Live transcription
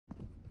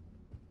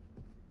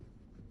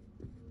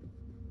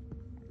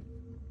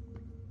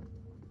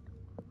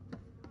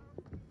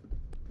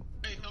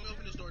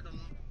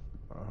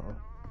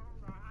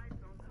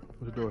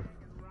the door.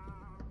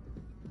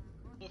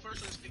 Well,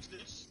 first let's fix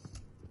this.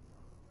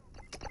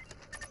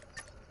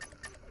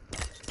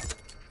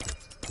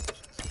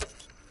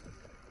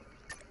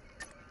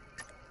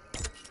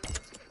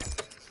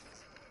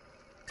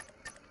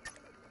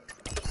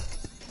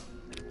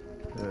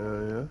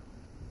 Yeah.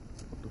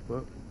 What the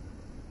fuck?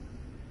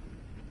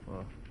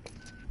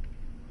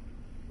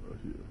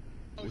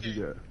 What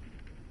you got?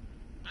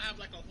 I have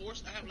like a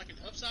horse. I have like an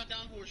upside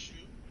down horseshoe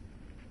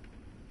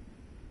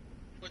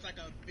with like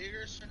a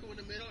bigger circle in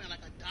the middle and like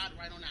a dot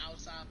right on the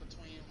outside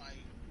between like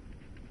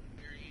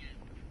very end.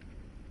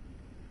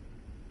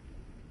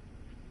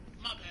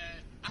 My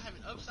bad. I have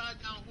an upside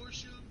down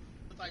horseshoe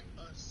with like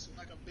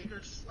a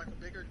bigger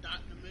dot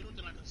in the middle,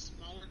 then like a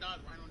smaller dot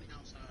right on the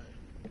outside.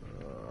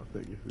 I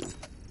think it's this.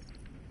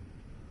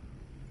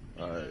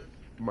 Alright.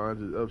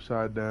 Mine's is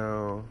upside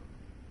down.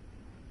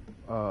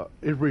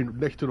 It's right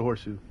next to the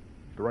horseshoe.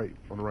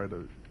 On the right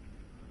of it.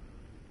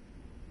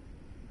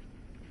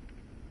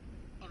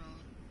 Hold on.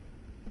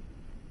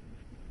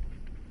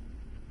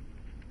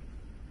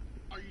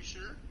 Are you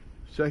sure?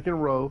 Second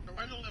row. The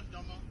right or left,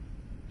 Domo?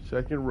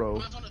 Second row.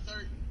 Mine's on the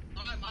third.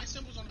 My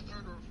symbol's on the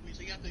third row for me,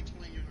 so you have to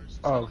explain yours.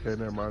 Oh, okay,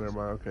 never mind.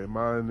 Okay,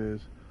 mine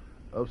is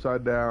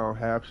upside down,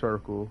 half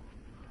circle,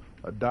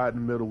 a dot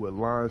in the middle with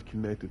lines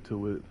connected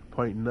to it,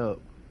 pointing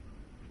up,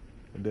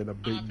 and then a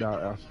big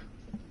dot outside.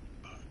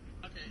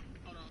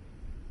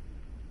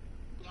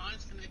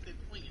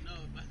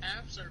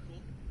 Circle.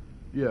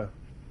 Yeah.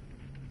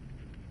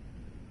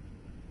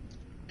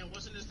 And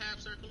what's in this half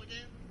circle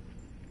again?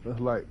 It's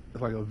like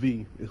a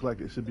V. It's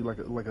like it should be like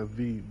a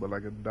V, but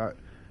like a dot.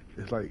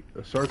 It's like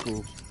a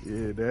circle.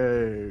 Yeah,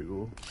 there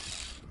you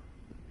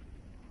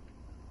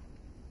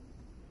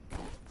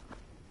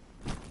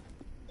go.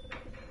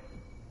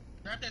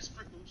 Grab that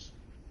sprinkles.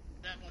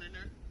 That one in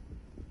there.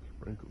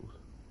 Sprinkles.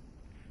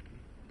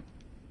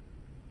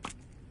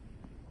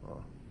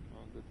 Oh,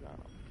 good job.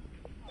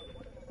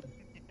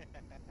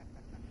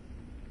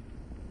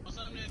 What's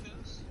up,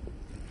 niggas?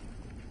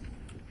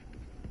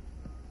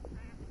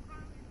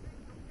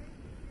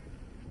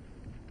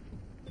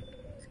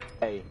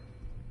 Hey,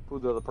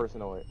 who's the other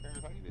Personoid?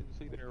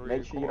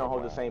 Make sure you don't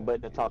hold the same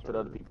button to talk to the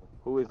other people.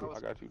 Who is it?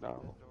 I got you down.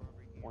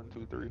 1,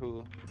 2, 3,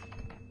 who?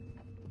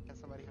 Can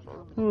somebody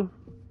help?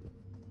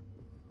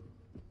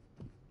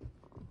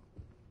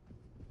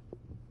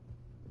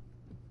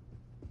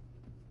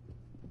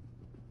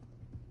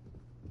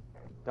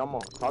 Come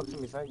on, talk to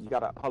me, son. You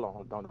gotta hold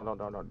on.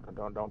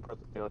 Don't press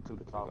L2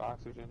 to talk.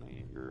 Oxygen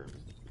in your.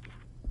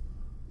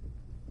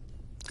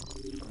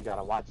 You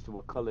gotta watch to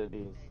what color it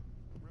is.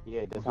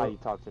 Yeah, that's how you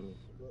talk to me.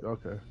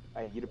 Okay.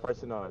 Hey, you the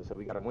Personoid, so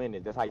we gotta win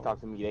it. That's how you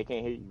talk to me. They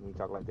can't hear you when you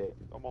talk like that.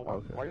 Come on,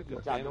 okay. Why you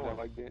just standing there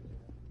like that,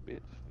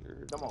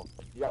 bitch? Come on.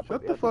 You gotta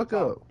shut the fuck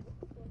up.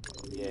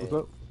 Yeah. What's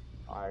up?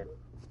 Alright.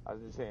 I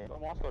was just saying.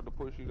 I'm also to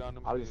push you down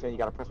the. I was just saying you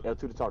gotta press L2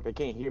 to talk. They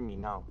can't hear me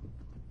now.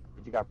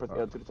 But you gotta press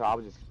L2 to talk. I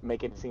was just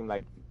making it seem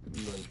like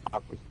you were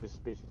awkward,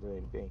 suspicious or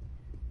anything.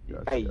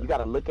 Gotcha. Hey, you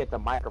gotta look at the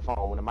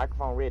microphone. When the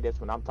microphone red, that's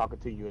when I'm talking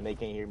to you and they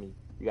can't hear me.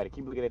 You gotta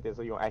keep looking at that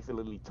so you don't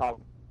accidentally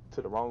talk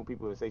to the wrong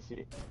people and say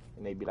shit,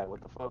 and they be like,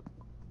 "What the fuck?"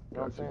 You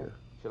know what I'm saying?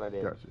 Yeah. Shit like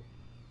that.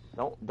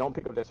 Gotcha. Don't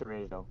pick up that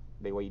syringe though.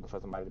 They waiting for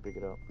somebody to pick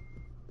it up.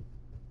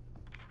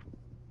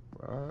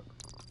 Alright.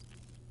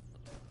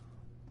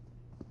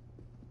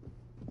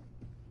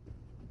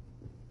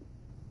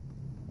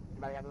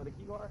 Anybody got another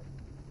key card?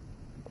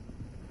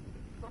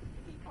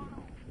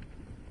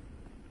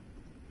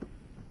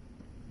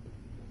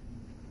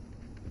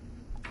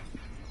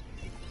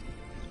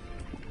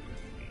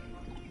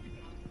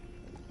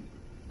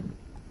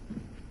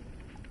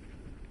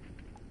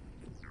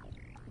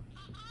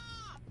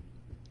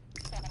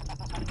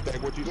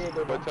 What you saying?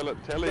 But tell it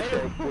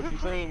what you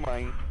saying,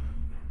 man.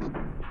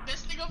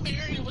 This nigga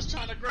Marion was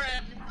trying to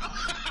grab you, bro.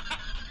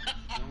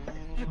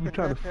 I'm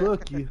trying to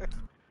fuck you.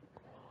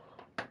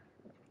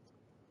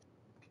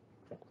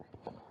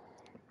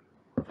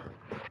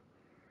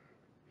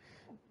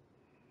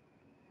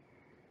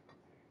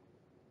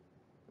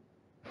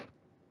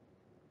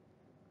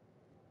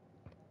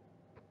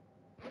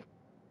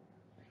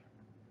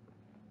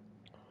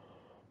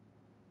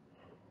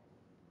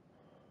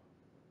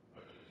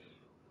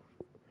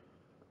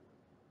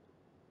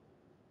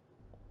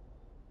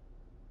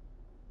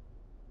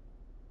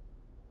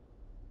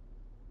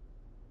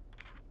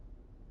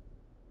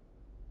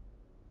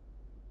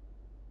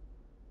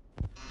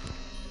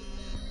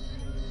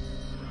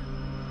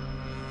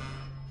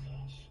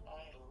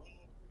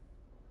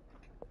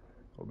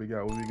 What we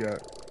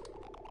got?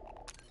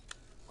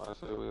 I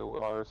said,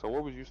 alright, so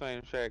what was you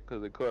saying, Shaq?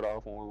 Because it cut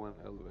off when we went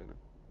in the elevator.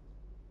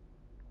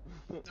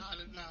 Nah.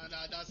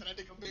 So that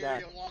nigga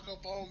Marion walk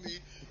up on me.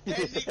 That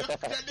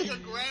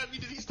nigga grabbed me,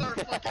 then he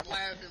started fucking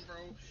laughing,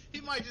 bro.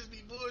 He might just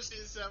be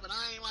bullshitting stuff, and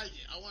I ain't like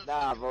it. I want.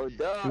 Nah, bro,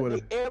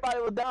 dog. Everybody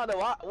was down there.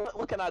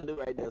 What can I do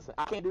right there?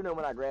 I can't do nothing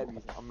when I grab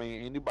you. I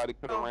mean, anybody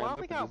could have ran up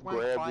and just one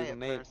grabbed quiet his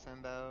neck.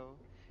 person, though.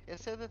 It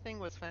said the thing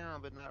was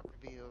found but not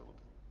revealed.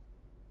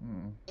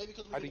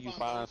 How do you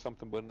find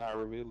something but not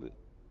reveal it?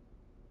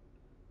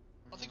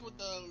 I think with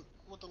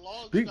the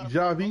logs, you Big gotta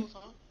Javi. both, huh?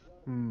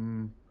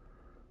 Hmm.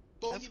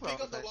 But when That's you what I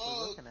pick up was the actually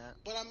log, looking at.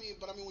 but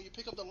I mean, when you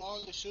pick up the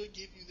log, it should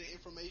give you the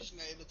information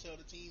that it'll tell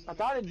the team. I When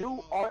thought you it pick do. 'em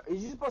up. Or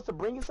is you supposed to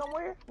bring it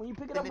somewhere when you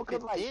pick it And up? if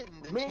Because it like,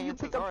 didn't, then me and you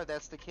chances picked up. are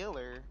that's the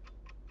killer.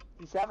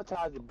 He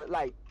sabotaged it, but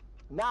like,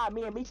 nah,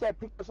 me and Misha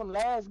picked up some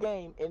last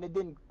game and it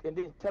didn't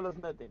tell us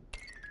nothing.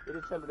 It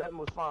didn't tell us that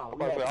was fine.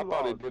 We I had two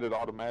thought it logs. did it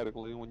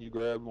automatically when you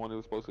grabbed one. It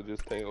was supposed to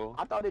just tell.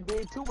 I thought it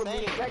did too when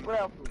me and Jack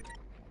grabbed them.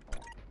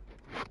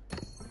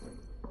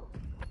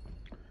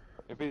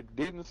 If it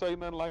didn't say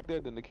nothing like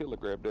that, then the killer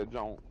grabbed that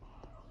junk.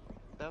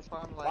 That's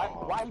why I'm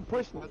like, Why he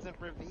pushed it me? wasn't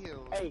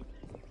revealed. Hey,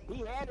 he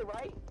had it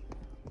right.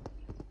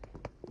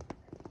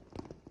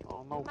 I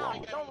don't know, No, bro.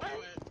 You don't gotta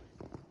run.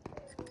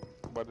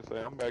 I'm about to say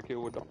I'm back here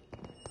with them.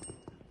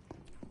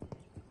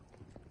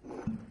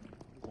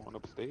 Going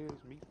upstairs,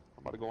 me.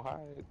 I'm about to go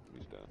hide.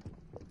 Me stuff.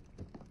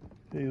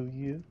 Hell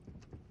yeah.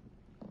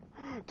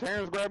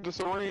 Terrence grabbed the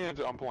syringe.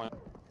 I'm playing.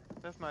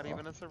 That's not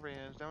even a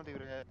syringe. Don't do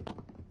that.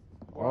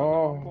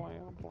 Oh.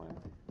 I'm playing.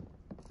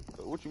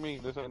 So what you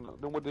mean? This ain't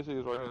then what this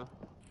is right here?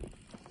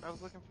 I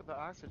was looking for the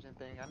oxygen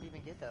thing. I didn't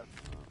even get that.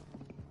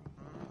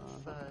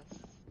 Sus.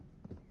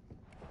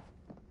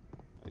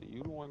 Hey,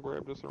 you the one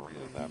grabbed the syringe,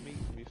 not me.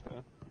 Me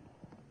stuff.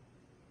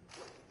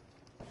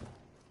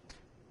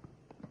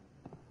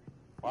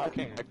 Well, I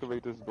can't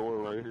activate this door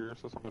right here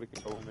so somebody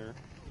can go in there.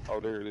 Oh,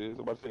 there it is.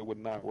 I'm about to say it would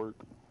not work.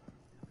 I'm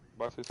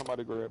about to say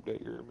somebody grab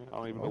that here, man. I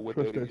don't even know what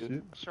trust that that is.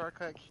 shit.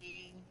 Shortcut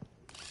key.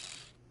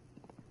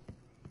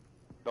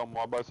 I'm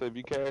about to say if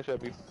you cash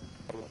at me,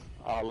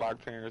 I'll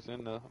lock Terrence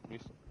in the.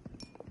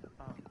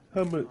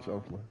 How much?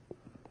 I'm playing.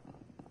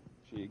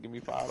 Shit, give me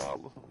 $5.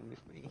 Let me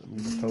see. I'm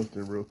just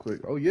toasting real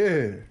quick. Oh yeah.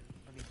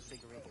 I need a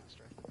cigarette. It's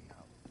stressing me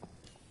out.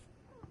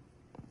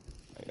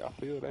 Hey, I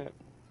feel that.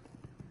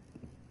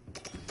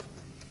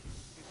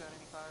 You got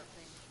any fire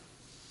things?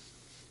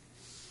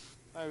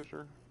 Hey,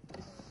 sure.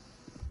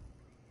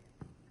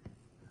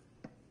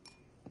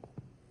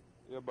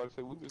 Yeah, about to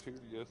say we was here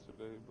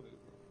yesterday, but it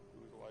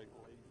was like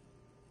late.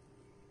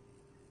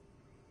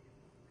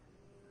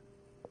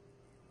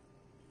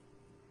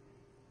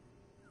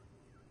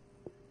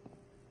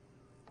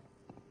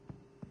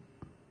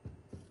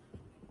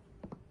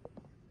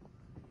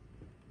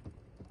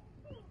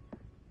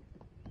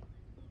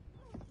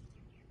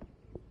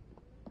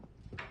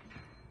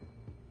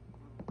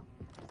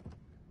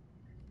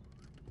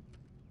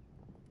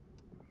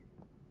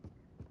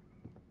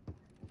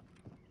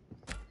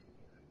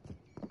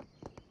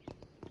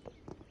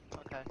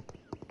 Okay.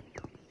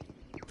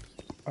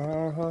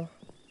 Uh-huh.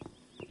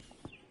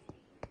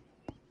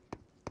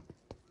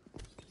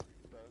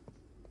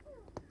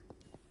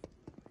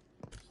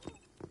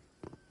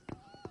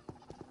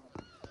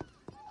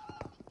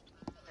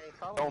 Hey,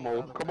 follow me,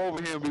 Domo, by the come way.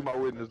 over here and be my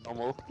witness,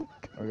 Domo.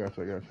 I got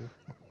you.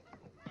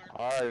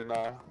 Alright,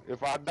 now,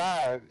 if I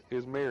die,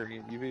 it's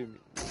Marion, you hear me?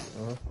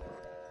 Uh-huh.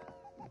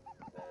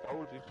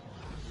 Told you.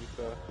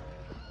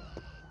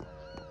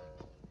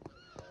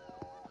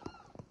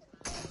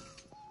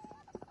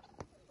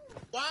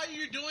 Why are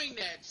you doing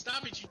that?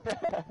 Stop it, you.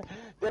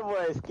 That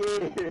boy is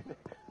scared.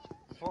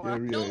 Well,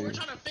 No, Yeah. we're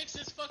trying to fix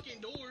this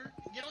fucking door.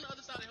 Get on the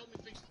other side and help me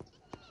fix it.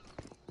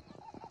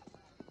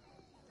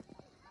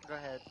 go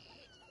ahead.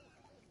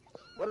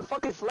 What the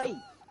fuck is Slate?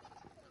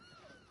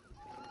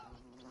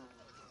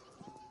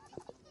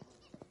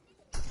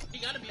 He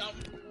gotta be off.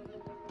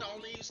 The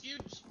only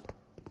excuse.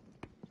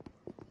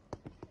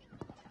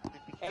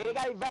 Hey, they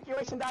got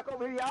evacuation dock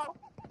over here, y'all.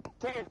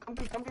 Terrence, come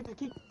get the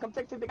key. Come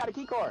check if they got a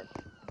key card.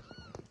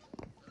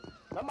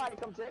 Somebody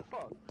come check.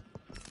 Fuck.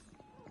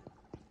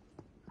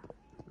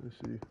 Let's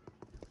see.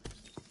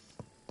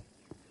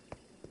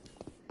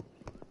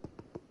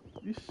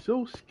 You're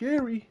so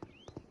scary.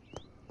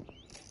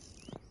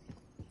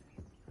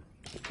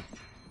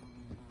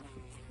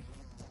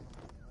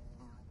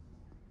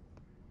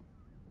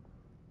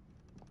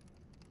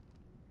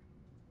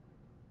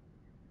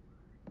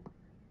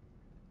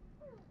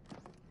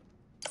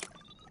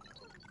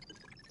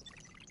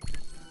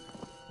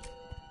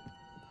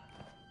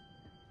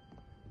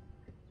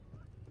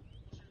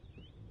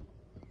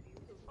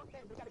 Fuck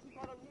that. They got a key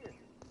card over here.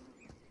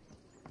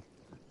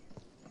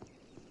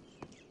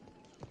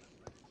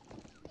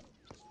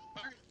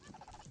 Alright.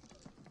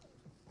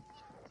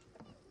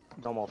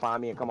 Come on,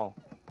 find me and come on.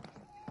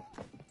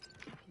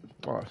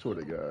 Oh, I swear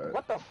to God.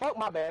 What the fuck?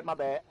 My bad.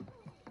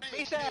 Hey,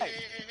 Misha!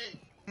 hey.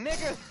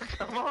 Nigga,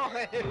 come on,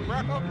 bro.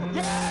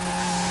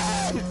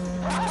 Yes!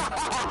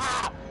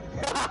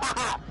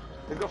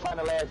 Let's go find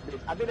the last bitch.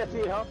 I think that's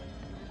it, huh?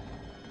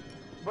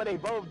 But they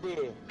both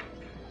did.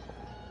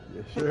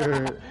 Yes,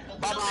 sir.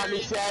 Bye-bye, me,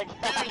 Shaq.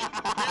 Barry, be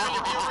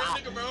a real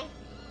nigga, bro.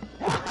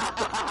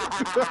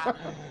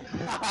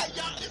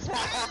 Y'all, it's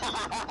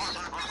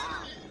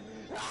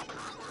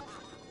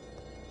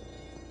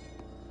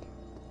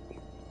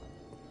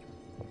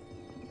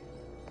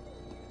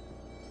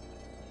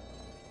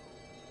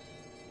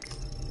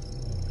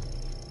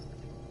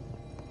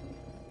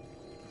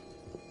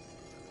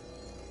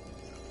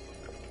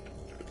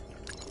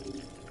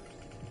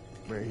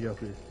Man, he up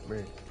here.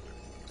 Man.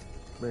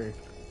 Man,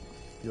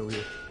 you over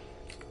here.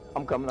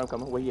 I'm coming.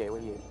 Where you at?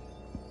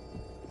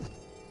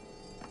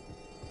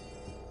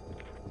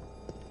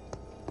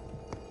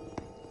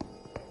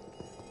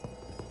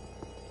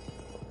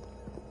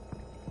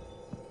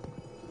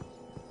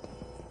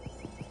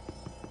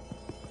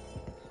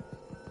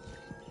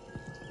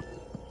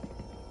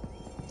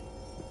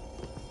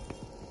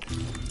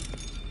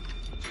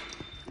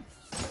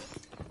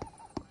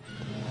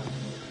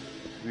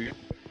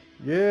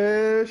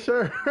 Yeah,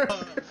 sure.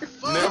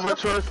 Never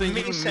trusting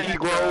you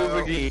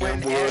Negroes again,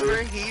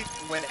 boy.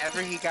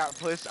 Whenever he got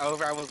pushed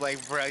over, I was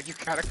like, bro, you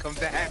gotta come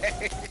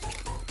back.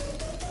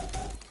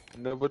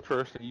 Never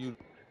trusting you.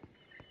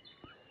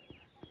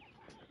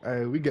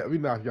 Hey, we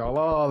knocked y'all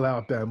all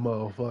out that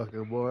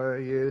motherfucker, boy.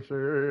 Yeah,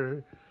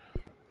 sure.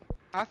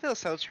 I feel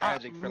so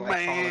tragic for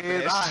like falling for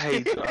Man, this I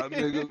hate shit. y'all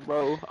niggas,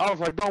 bro. I was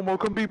like, Domo,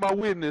 come be my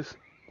witness.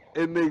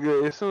 And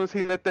nigga, as soon as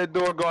he let that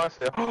door go, I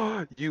said,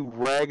 oh, you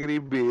raggedy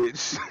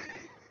bitch.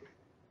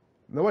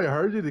 Nobody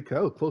heard you. That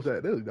was close.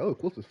 That was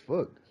close as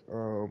fuck.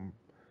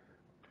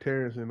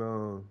 Terrence and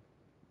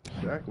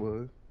Shaq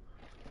was.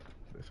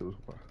 That shit was.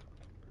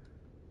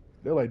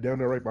 They're like down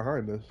there right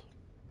behind us.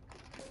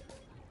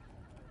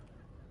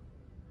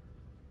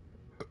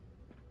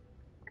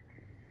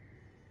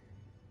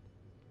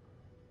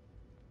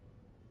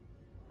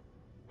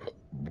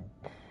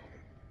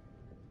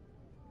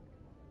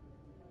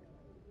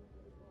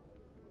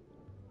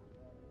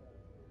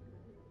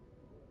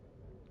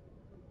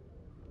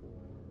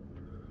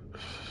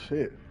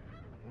 Shit.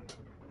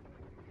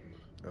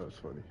 That was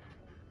funny.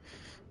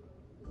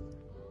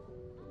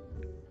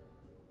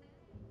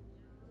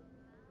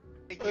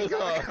 You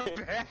gotta come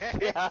back.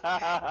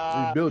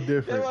 We built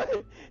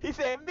different. He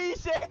said, me,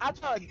 Shaq. I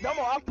tried,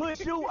 Domo, I push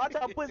you. I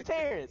tried to push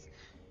Terrence.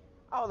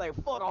 I was like,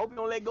 fuck, I hope you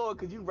don't let go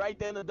because you right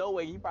there in the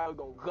doorway. You probably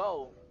gonna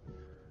go.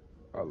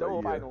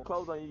 Domo probably gonna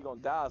close on you. You gonna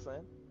die,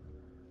 son.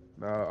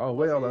 Nah, oh,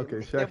 wait, okay.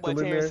 Shaq That boy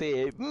still in there?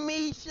 Terrence said,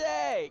 me,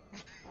 Shaq.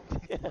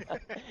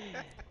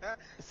 That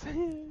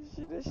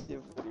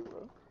shit funny,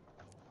 bro.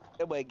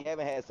 That boy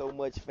Gavin had so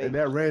much faith. And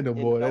that random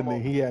boy, that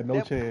nigga, he had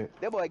no chance.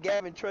 That boy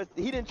Gavin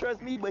he didn't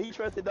trust me, but he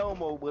trusted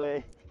Domo,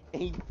 boy.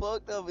 And he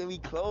fucked up and we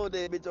closed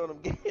that bitch on him.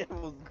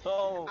 Gavin was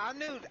gone. I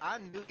knew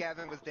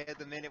Gavin was dead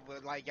the minute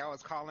like y'all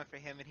was calling for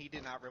him and he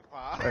did not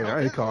reply. Hey,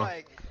 I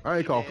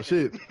ain't call for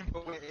shit.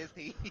 But where is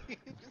he?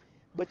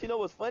 But you know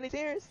what's funny,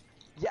 Terrence?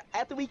 Yeah,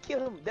 after we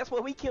killed him, that's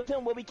what we killed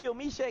him. What we killed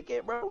me, Shaq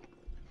at, bro.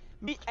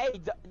 I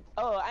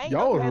ain't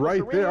y'all was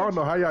right there. I don't syringe.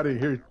 know how y'all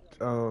didn't hear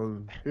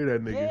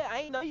that nigga. Yeah,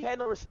 I ain't know you had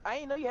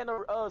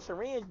no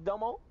syringe,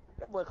 Domo.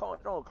 That boy calling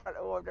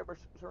that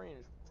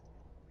syringe.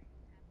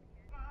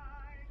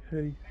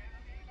 Hey.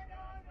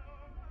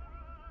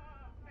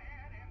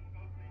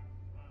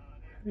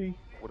 Hey.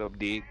 What up,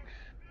 dig?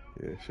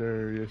 Yes,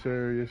 sir. Yes,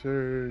 sir. Yes,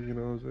 sir. You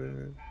know what I'm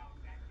saying?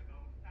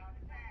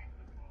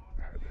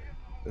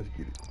 Let's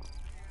get it.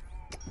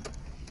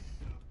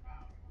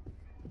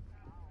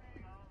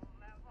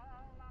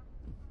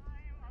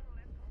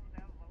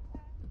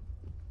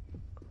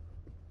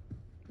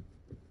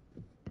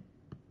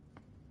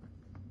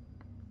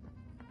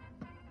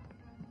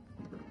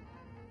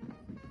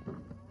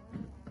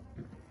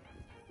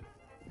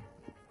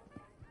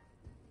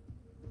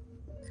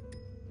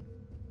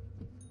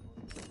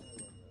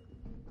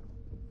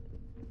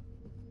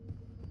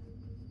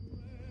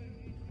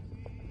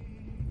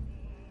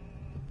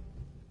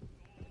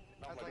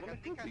 I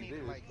think I need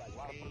to like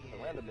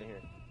Random in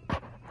here.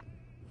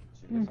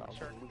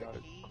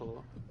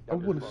 I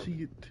want to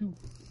see it too.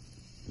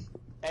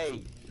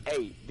 Hey,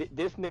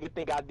 this nigga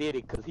think I did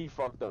it because he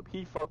fucked up.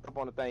 He fucked up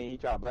on the thing. He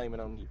tried to blame it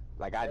on me,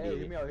 like I did.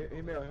 Hear me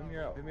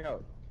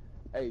out.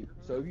 Hey,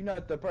 so if you're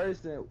not the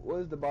person, what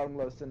does the bottom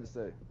left sentence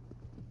say?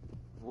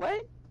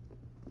 What?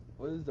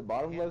 What is the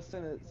bottom left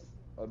sentence?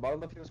 Or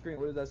bottom left of your screen?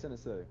 What does that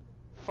sentence say?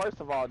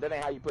 First of all, that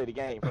ain't how you play the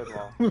game. First of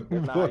all, that's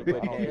not how you play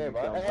the game.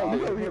 Hey,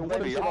 you over here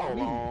blaming shit on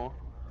me.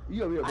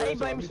 You over here I ain't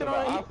blaming shit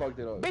on you. I fucked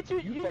it up. Bitch,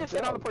 you just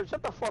said on the person.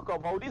 Shut the fuck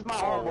up, ho. This my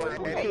homeboy.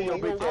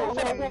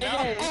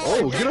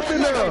 Oh, get up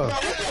in there!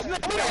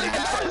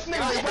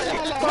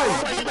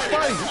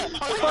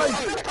 Fight!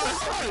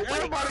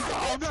 Everybody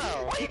calm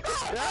down.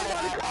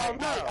 Everybody calm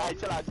down.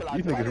 Chill out.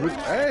 You niggas rich.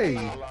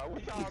 Hey!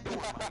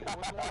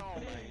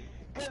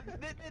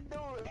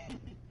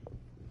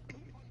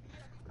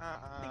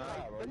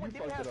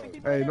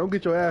 Hey, don't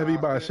get your ass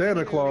beat by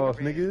Santa Claus,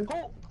 nigga.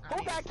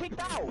 Who got kicked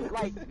out?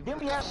 Like, didn't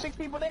we have 6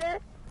 people there?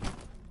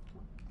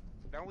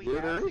 Don't we Yeah,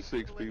 have there is 6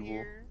 6 people. in people.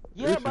 here?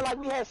 Yeah, but like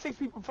we had 6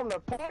 people from the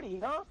party,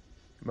 huh?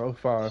 No,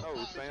 5.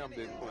 No, Sam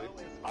didn't play.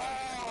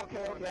 Oh,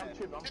 okay, I'm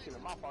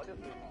tripping. My fault. Yo,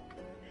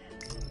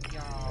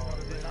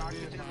 the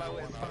oxygen low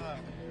as fuck.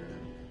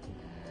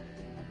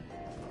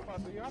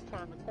 Y'all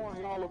turned the corner,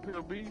 y'all up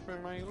here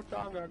beefing, man. What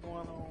y'all got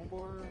going on,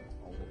 boy?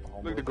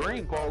 Look, the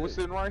green card was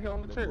sitting right here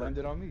on the chair. Blamed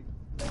it on me.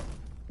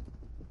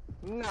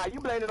 Nah, you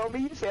blamed it on me.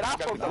 You said I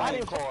fucked up. I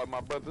didn't card, my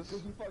brothers.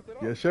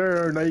 Yes,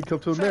 sir. Now you come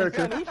to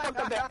America. He fucked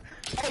up that.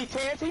 Hey,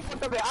 Terrence, he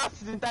fucked up that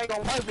oxygen thing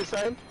on purpose,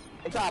 son.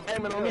 They tried to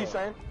blame it on me,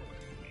 son.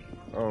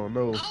 Oh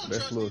no, I don't that's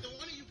trust little. either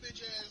one of you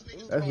bitch ass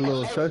niggas. That's a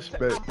little Hey,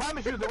 suspect. I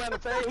promise you, the random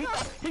thing.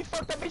 He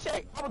fucked that bitch.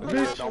 Hey, I was Bitch.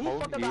 he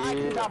fucked up the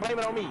oxygen. Y'all blame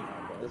it on me.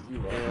 That's you,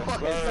 bro. Yeah,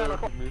 Fucking sir, Santa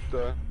Claus.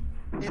 mister.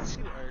 It's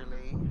too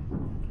early.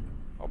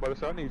 I'm about to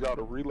say, I need y'all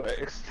to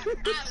relax. I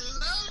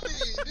love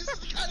it. This is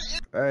the kind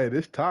of Hey,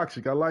 this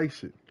toxic. I like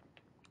shit.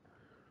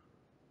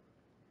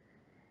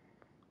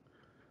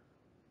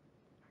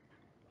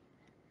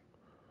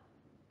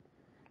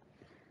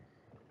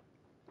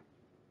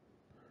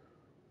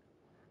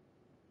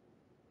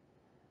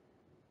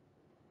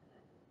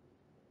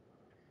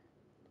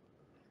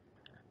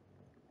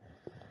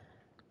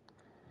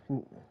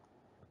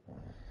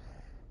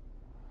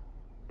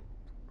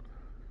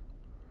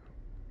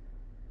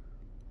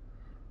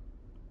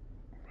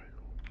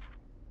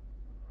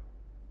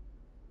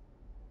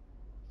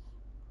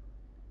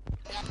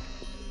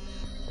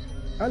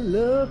 I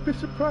love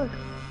Fisher Price.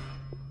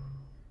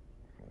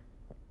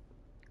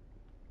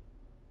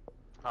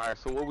 Alright,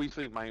 so what we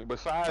see, man?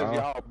 Besides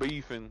y'all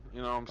beefing,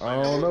 you know what I'm saying? I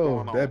don't what's know.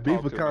 going on? That beef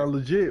Talk was to kind of me.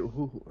 legit.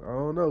 I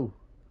don't know.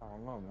 I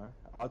don't know, man.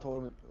 I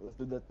told him, let's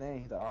do the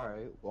thing. He's like,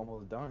 alright, we're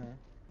almost done.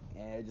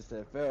 And it just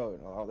said failed.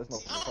 Oh, let's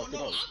not I fuck don't it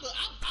know. up.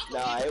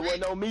 Nah, it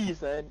wasn't on me,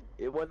 son.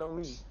 It wasn't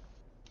on me.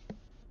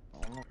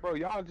 I don't know. Bro,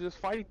 y'all just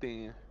fight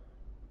then.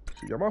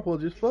 Y'all might as well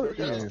just fuck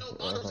Y'all then. just throw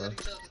bottles at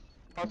each other.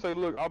 I say,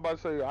 look, I'm about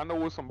to say, I know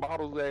where some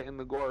bottles at in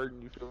the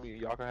garden, you feel me?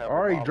 Y'all can have All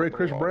a right, bottle Drake, throw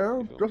Chris off, Brown,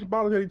 you feel throw me? some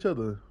bottles at each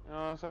other. You know what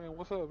I'm saying?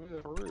 What's up,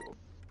 man? For real.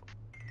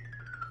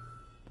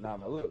 Nah,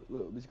 man, look,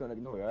 we're just gonna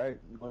ignore it, alright?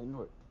 We're gonna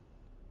ignore it.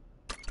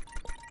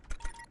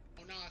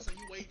 Oh nah, so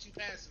you way too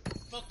passive.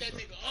 Fuck that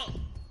nigga up.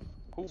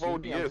 Who I'm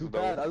voted yes, too though?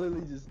 bad. I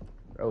literally just.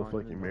 That was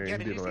fucking man. Yeah,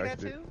 He did you did see on that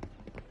accident. too?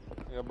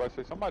 Yeah, I'm about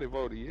to say, somebody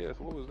voted yes.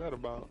 What was that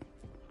about?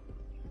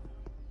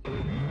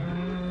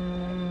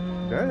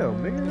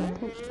 Damn,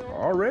 nigga.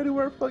 Already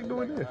where the fuck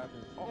doing this?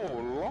 Oh,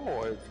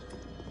 Lord.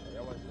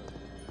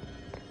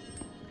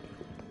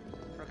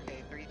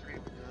 Okay, 3-3 we're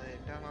good.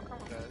 Domo, come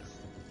with us.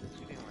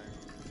 What you doing?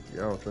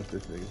 Yeah, I don't trust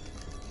this nigga.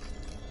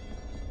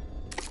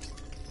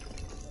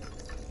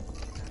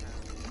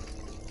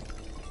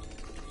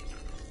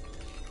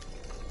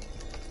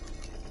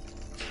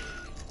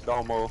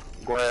 Domo,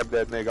 grab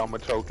that nigga, I'ma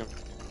choke him.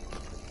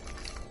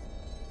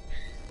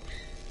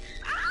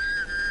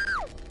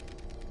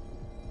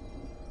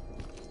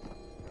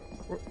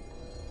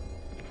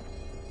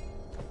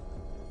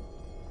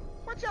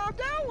 What y'all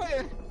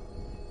doing?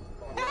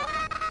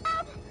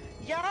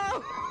 Yo!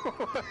 What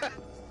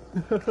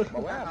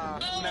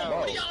happened? Oh, no.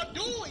 what are y'all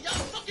doing? Y'all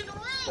fucking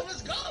around.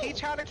 Let's go. He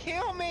tried to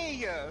kill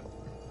me!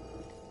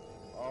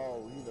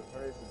 Oh, he's a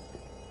person.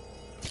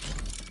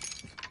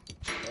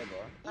 Hey, bro.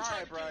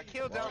 Alright, bro,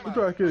 kill Domo. Who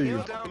tried to kill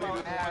you? Kill Domo,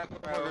 ass,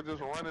 bro. Motherfucker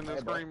just running and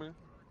screaming.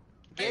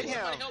 Get Hey,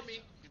 somebody him! help me.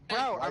 Bro,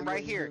 Why I'm you right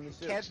wasn't here. giving me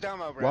shit? Catch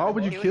Domo, bro. Why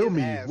would you kill his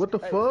me? ass. What the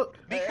fuck?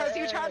 Because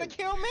you tried to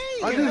kill me!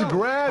 I just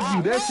grabbed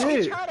you. That's He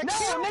it. tried to No,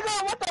 kill me!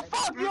 nigga, what the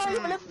fuck? You don't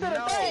even listen to the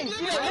No. thing. You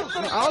don't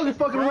listen to the I was just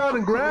fucking around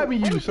and grabbing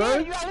you, Yeah,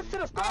 son. you gotta listen to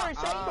the story.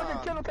 Say you fucking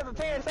kill him because of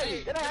Terrence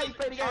Hayes. That ain't how you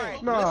play the game.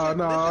 Alright. Nah, Listen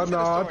to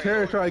the story.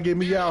 Terrence trying to get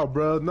me out,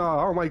 bro. Nah,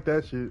 I don't like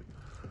that shit.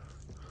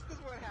 This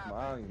is what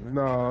happened. Mine,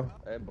 Nah,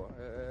 Hey, boy.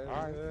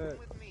 Alright.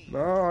 With me.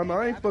 nah, I ain't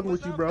Gavin fucking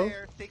with was you, up bro.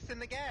 there fixing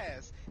the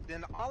gas.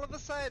 Then all of a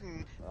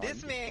sudden, Oh,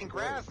 this you man just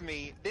grabs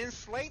me. Then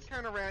Slate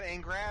turned around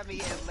and grabbed me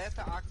and let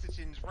the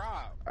oxygen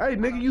drop. Hey,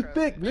 nigga, you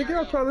thick. Nigga,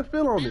 I'm trying to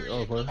feel on it.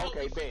 Oh, man. Help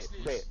Okay, me fix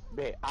bet, this.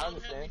 bet. I Help me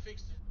understand.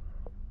 fix this.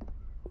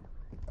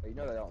 You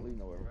know that don't lead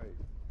nowhere, right?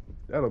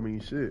 That don't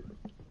mean shit.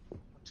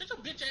 Shut your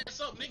bitch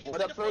ass up, nigga. What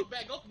Take up, the Slate? fuck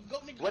back. Go,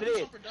 nigga. What Go it do is?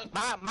 something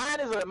productive. Mine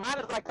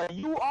is like a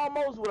U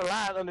almost with a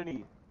line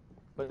underneath,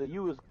 but the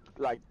U is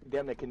like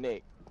damn near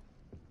connect.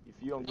 If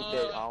you don't get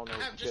that, I don't know I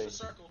what have to just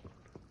say. a circle.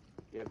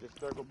 Yeah, just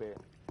circle bet.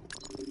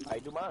 I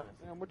do mine.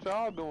 Damn, what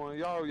y'all doing?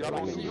 Y'all Like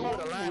on a the U U?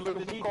 with a line We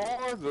looking underneath. for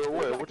cars or It's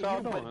what? like What a y'all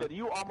U, but doing? the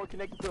U almost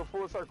connected to a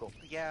full circle.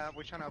 Yeah,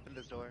 we're trying to open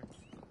this door.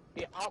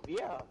 Yeah,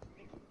 yeah.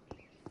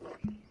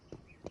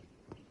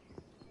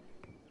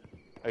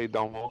 Hey,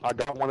 Domo, I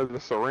got one of the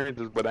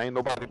syringes, but ain't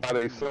nobody by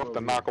themselves to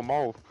knock them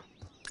off.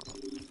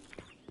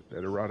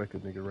 That erotica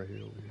nigga right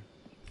here over here.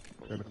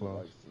 Santa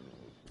Claus.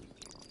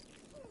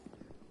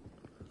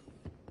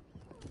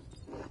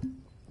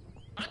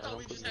 I thought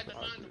we just had to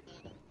find the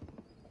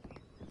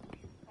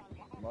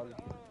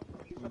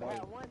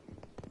one.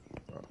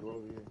 Go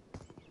over here.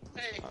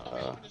 Hey, help me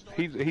open this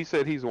door. He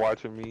said he's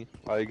watching me.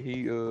 Like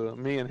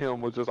me and him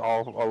was just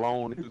all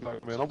alone. He was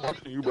like, man, I'm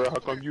watching you, bro. How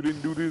come you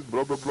didn't do this?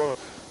 Blah blah blah.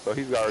 So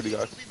he's already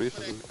got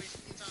suspicions.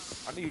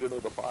 I need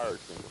another fire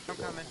extinguisher. I'm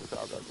coming. What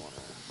y'all got going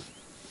on?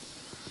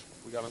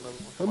 We got another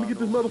one. Let me get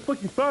this Somebody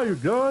motherfucking fire,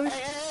 guys.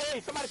 Hey,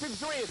 somebody pick the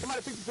syringe.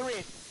 Somebody pick the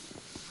syringe.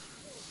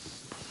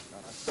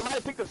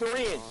 Somebody pick the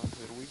syringe.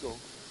 Here we go.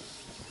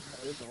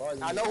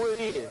 I know who it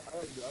is.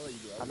 I'll let you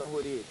do it. I know who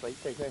it is. Fake.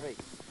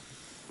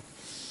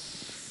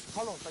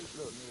 Hold on, fake.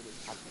 Look,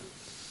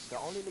 nigga, the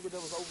only nigga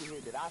that was over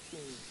here that I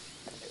seen,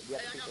 we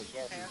had to pick the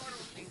gas was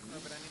me,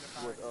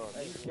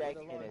 Shaq,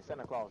 and that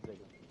Santa Claus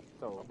nigga. I'm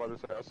So, about to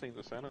say I seen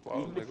the Santa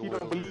Claus even if nigga. you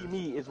don't with believe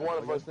me, it's one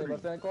of us three.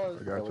 Santa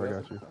Claus? I got you.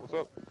 What's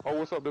up? Oh,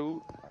 what's up,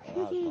 dude?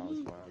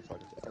 It's fine.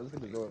 Let's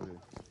get the door over here.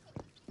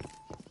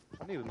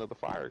 I need another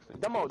fire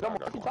extinguisher. Demo,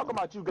 if you talking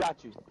about you,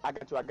 got you. I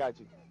got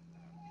you.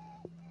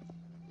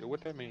 Yeah,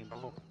 what that mean,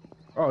 Demo?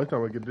 Oh, he's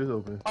talking about get this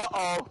open.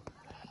 Uh-oh.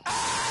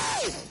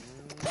 Hey!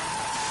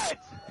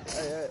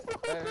 Hey.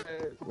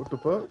 What the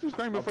fuck? What you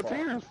screaming for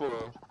Terrence for?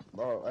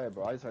 Bro, hey,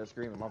 bro, I just started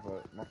screaming. My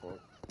fault. I was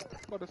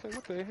about to say,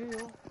 what the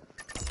hell?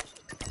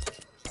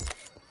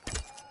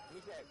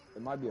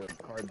 It might be a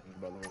card,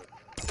 by the way.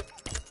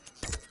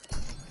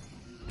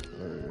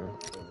 There you go.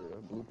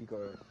 Blue P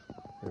card.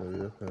 Hell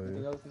yeah.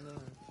 Anything else in there?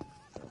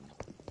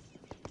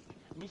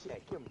 Misha,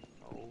 kill me.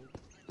 Oh.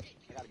 I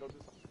gotta go do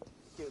something.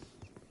 Kill me.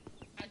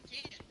 I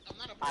can't. I'm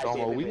not a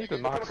Domo, we need to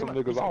knock some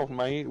niggas off,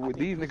 man. With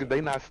these niggas,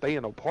 they not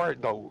staying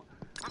apart, though.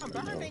 I'm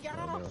burning,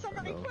 y'all. I'm so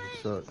many It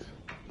sucks.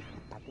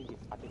 I think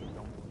it's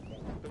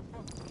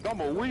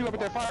Domo, where you up at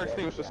that fire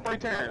extinguisher? Spray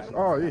Terrence.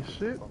 Oh, yeah,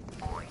 shit.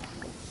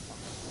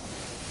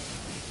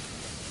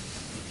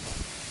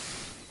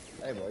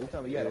 Hey, bro, you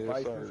telling me you had a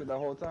fight shit that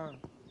whole time?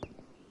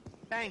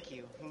 Thank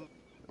you.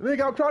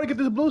 Nigga, I'm trying to get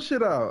this blue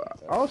shit out.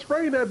 I was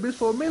spraying that bitch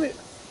for a minute.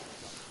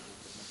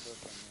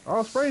 I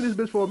was spraying this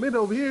bitch for a minute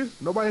over here.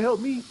 Nobody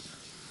helped me.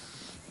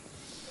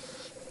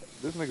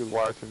 This nigga's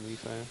watching me,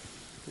 Sam.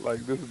 Like,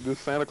 this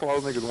Santa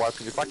Claus nigga's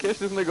watching me. If I catch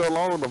this nigga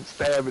alone, I'm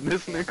stabbing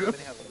this nigga.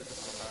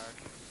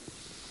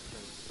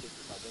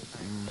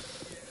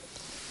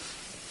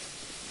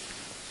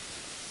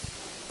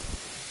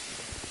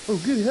 Oh,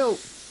 get help.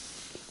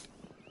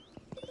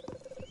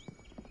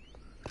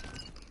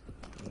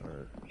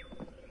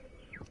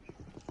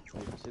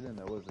 Shit in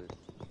there, was it?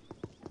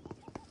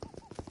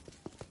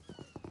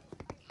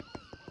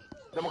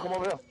 Demo, come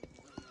over here.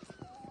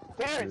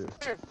 Terrence,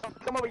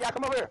 come over, y'all,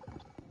 come over here.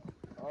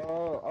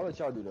 I'll let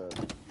y'all do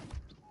that.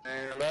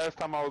 And last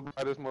time I was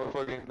by this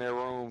motherfucker in that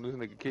room, this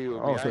nigga killed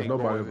me. I don't think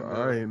nobody.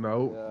 I ain't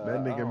know.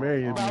 That nigga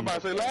Marion. I was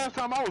about to say, last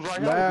time I was right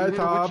here. Last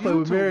time I played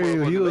with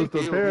Marion, he was the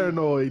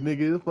Personoid,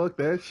 nigga. Fuck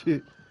that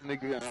shit.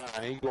 Nigga,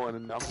 I ain't going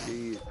in. I'm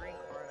scared.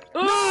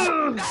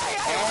 Demo,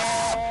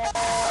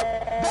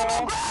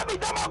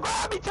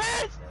 grab me,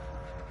 Terrence!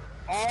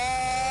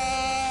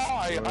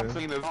 I've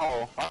seen it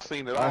all. I've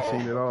seen it all. I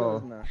seen it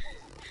all.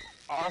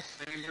 I've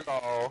seen it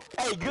all.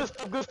 Hey, good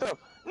stuff.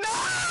 No,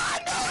 I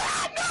know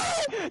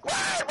it!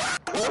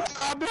 What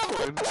y'all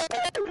doing?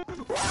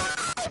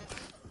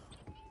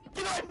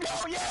 You know,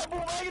 yeah,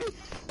 boom, baby.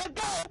 Let's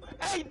go.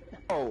 Hey.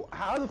 Oh,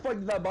 how the fuck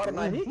did that bottom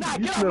not hit? Nah,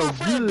 You get off my smell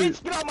friend, good.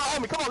 bitch. Get off my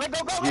homie. Come on,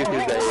 let's go. Get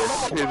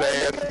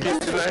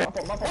his ass.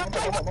 My fault.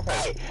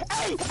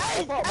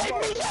 Hey,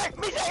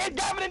 Misha, it's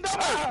Gavin and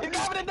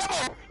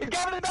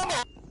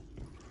Dumbo.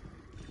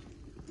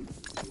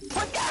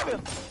 Fuck Gavin.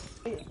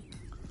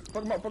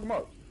 Fuck him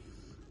up.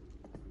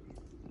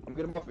 I'm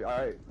getting Muffy.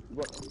 Alright.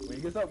 When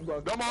he gets up,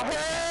 go. Come on,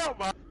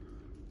 help!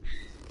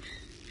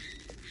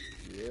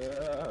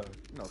 Yeah.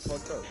 You know,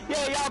 fucked up.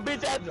 Yeah, y'all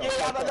bitch ass. Yeah,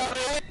 y'all know.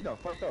 You know,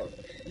 fucked up.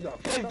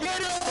 Let's get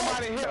it.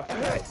 Somebody here.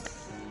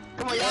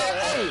 Come on, y'all.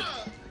 Hey.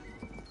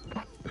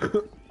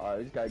 Alright,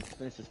 this guy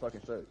finished his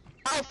fucking set.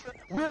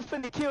 We was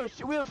finna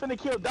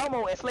kill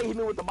Domo and slay him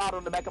in with the bottle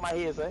in the back of my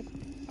head, son.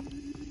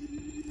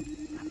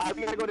 Alright,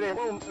 we gotta go to that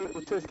room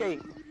to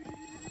escape.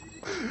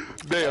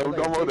 Damn,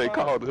 Domo, they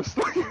called us.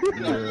 Why,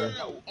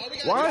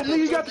 nigga,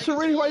 you got the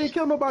syringe? Why you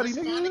kill nobody,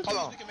 nigga? Hold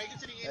on.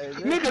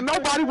 Nigga,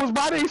 nobody was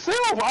by themselves.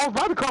 I was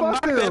about to come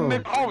knock that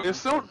nigga off.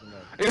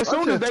 As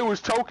soon as they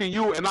was choking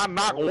you and I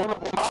knocked one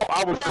of them out,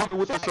 I was coming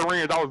with the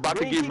syringe. I was about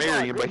to get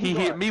Marion, but he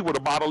hit me with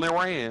a bottle and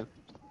ran.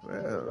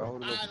 Well,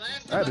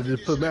 I had to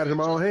just put matters in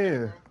my own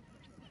hand.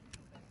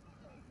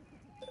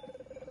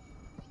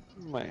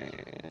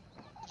 Man.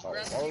 All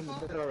of them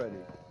dead already.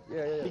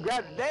 Yeah. You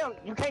got damn.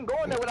 You can't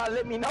go in there without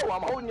letting me know.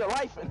 I'm holding your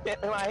life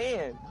in my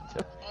hand.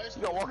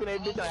 You gonna walk in that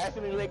bitch and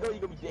accidentally let go, you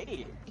gonna be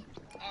dead.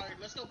 Alright,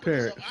 let's go put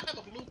this up. I have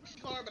a blue key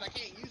card, but I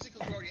can't use it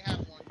because we already have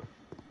one.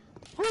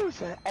 Whew,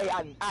 son. Hey,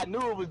 I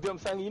knew it was them,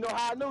 son. You know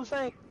how I knew,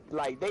 son?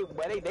 Like they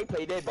played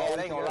that bad.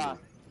 I ain't gonna lie.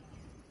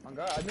 My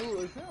God, I knew it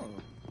was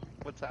him.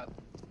 What's up?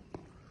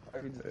 Hey,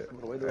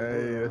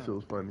 that shit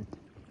was funny.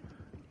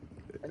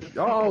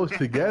 Y'all was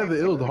together.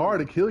 It was hard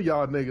to kill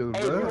y'all niggas,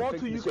 Hey, if you bro. want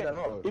to, you can.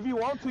 If you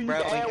want to, you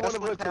Bro, can add one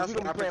of us. looked Cause out we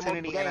some gonna be playing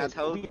multiple opportunity and I games.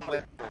 told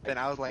them, and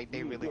I was like,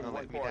 they really gonna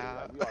let me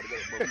down.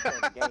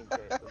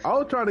 I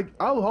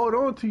was holding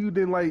on to you,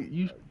 then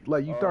you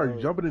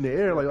started jumping in the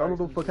air, like I don't know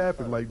what the fuck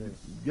happened. Like,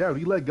 yeah,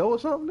 you let go or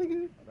something,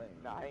 nigga?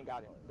 Nah, I ain't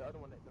got it. The other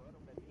one at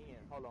the end.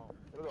 Hold on.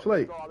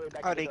 Slate.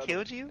 Oh, they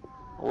killed you?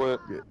 What?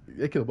 Yeah,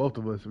 they killed both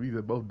of us. We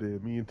both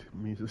dead. Me and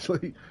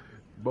Slate.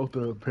 Both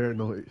the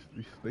Paranoids.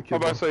 They I'm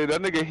killed about to both. say,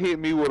 that nigga hit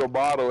me with a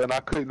bottle and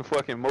I couldn't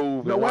fucking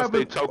move. No, And what once they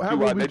happened- choked what you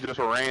out, happened they when just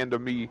ran to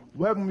me.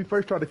 What happened when we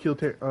first tried to kill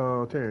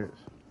Terrence?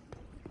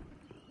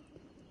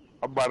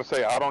 I'm about to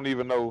say, I don't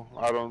even know.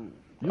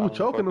 You were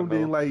choking him,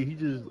 fucking then know. he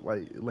just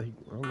I don't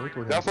know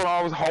what That's when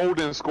I was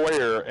holding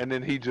square, and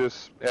then he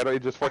just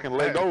fucking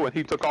let go, and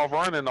he took off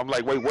running. I'm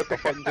like, wait, what the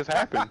fuck just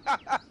happened?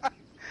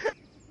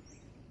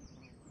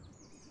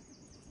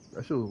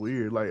 That shit was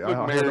weird. Like Look,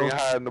 I Marion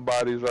hiding the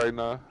bodies right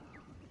now.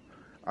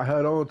 I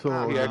held on to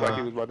him. He acted like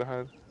he was about to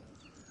hide.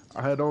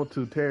 I held on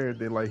to Terrence,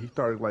 then he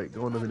started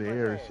going up in the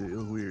air and shit. It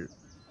was weird.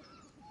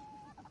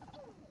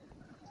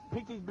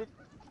 Pick these bitch.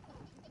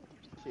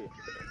 Shit.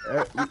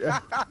 That's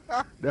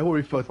where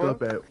we fucked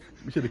up at.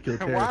 We should have killed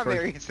Terrence Why first.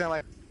 Mary sound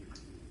like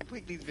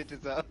pick these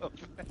bitches up?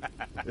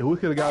 If we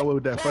could have got away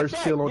with that first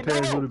check, kill on get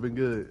Terrence, down. would have been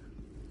good.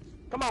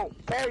 Come on,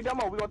 carry them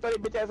on. We gonna throw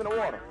that bitch ass in the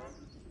water.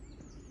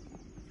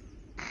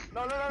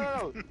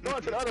 No. Go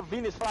into the other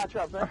Venus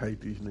flytraps, I man. hate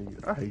these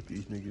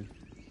niggas.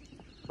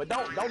 But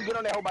don't get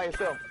on that hoe by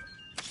yourself.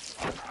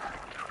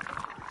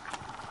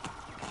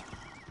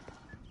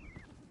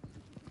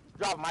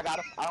 Drop him, I got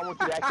him. I don't want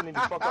you to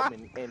accidentally fuck up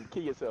and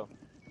kill yourself.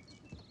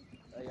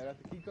 Hey, I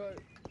got the key card.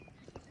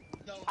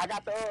 No. I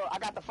got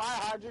the fire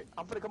hydrant.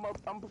 I'm finna come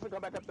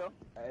back up there.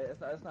 Hey,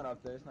 it's not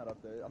up there. It's not up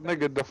there.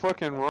 Nigga, the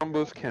fucking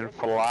Rumbas can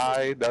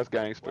fly. That's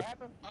gangster. What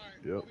happened? Alright,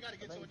 Yep. well, we gotta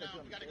get to it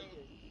now. We gotta go.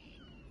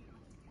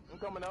 I'm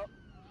coming up.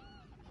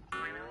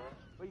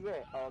 Where you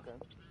at? Oh, okay.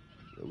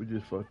 Yeah, we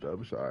just fucked up.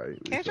 It's alright.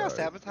 Can't y'all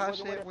sabotage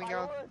shit when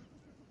y'all?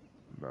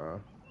 Nah.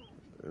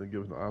 They didn't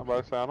give us no I'm option.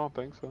 about to say, I don't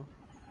think so.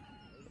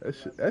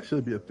 That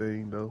should be a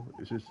thing though.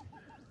 It's just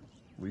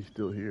we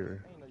still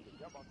here. Ain't no you can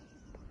jump off.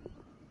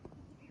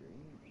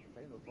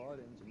 Ain't no fall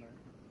engine, man.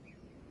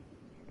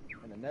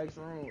 In the next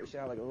room, it should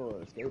have like a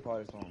little escape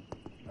pod or something.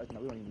 No,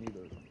 we don't even need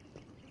those.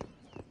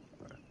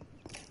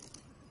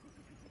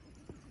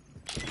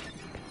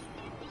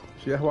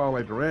 See, that's why I don't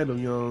like the random.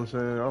 You know what I'm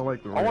saying? I don't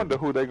like the I random. wonder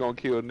who they gonna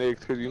kill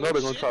next, cause you know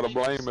they're gonna try to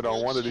blame it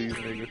on one of these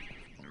niggas.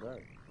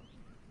 Right.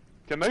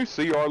 Can they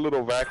see our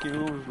little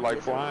vacuums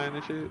like flying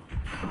and shit?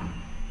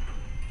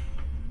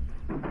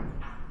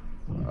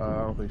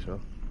 I don't think so.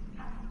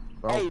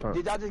 Hey,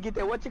 did y'all just get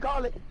that? What you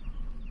call it?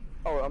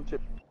 Oh, I'm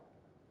tripping.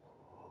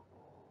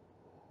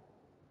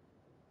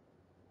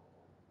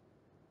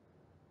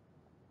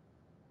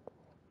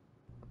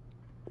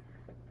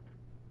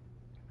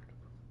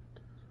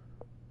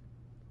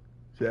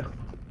 Yeah.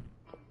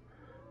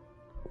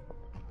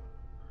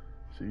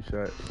 See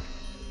shot.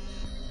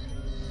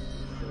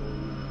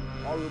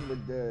 All of them are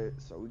dead,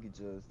 so we could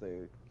just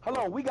stay. Hold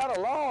on, we got a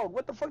log.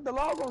 What the fuck the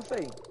log gonna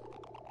say?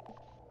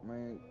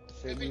 Man,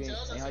 shit, If we it ain't, tells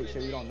us ain't how what shit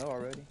it we don't is. know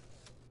already.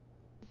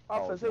 I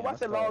was Oh, gonna say, damn, watch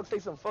that that's log tough. say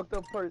some fucked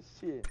up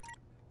shit.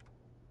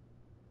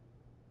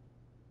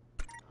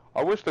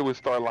 I wish they would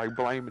start like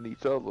blaming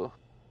each other.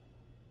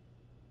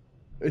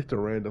 It's the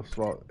random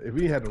slot. If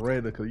we had the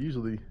random, cause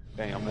usually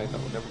Damn, they know.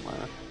 Never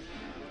mind.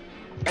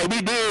 Hey,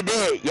 we did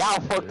that. Y'all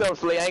fucked up,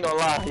 Slay. I ain't gonna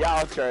lie.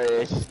 Y'all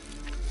trash.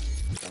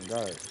 Thank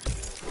God.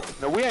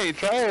 No, we ain't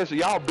trash.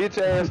 Y'all bitch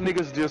ass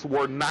niggas just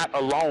were not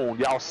alone.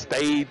 Y'all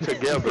stayed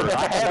together.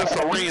 I had a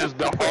syringe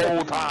the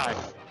whole time.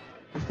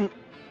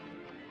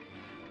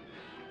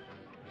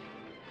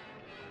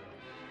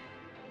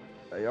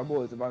 Hey, y'all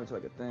boys invited me to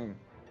like a thing.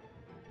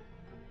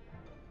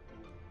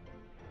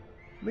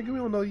 nigga, we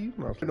don't know you.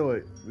 No, you know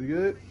it. We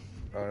good?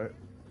 All right.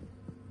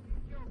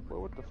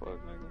 Well, what the fuck,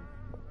 nigga?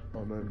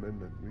 Oh no, we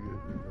good.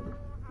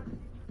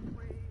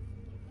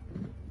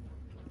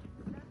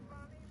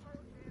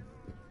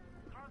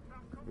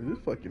 Is this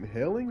fucking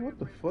hailing? What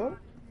the fuck?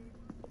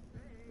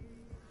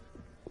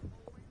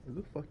 Is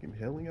this fucking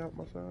hailing out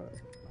my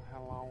side?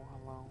 How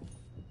long?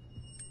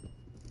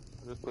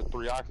 I just put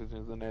 3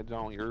 oxygens in that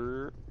joint.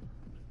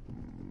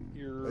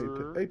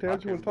 Hey,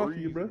 Terrence, you wanna talk to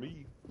you, bro?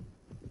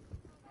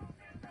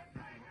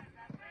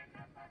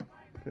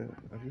 Yeah,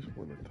 I just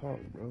want to talk,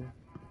 bro.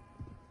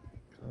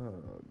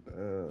 Calm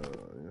down.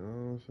 You know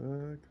what I'm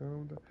saying?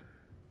 Calm down.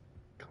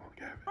 Come on,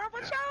 Gavin.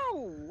 What yo?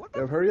 What the?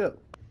 Gavin, hurry up.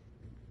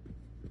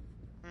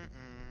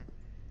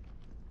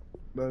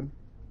 Done.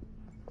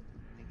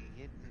 Nigga,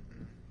 get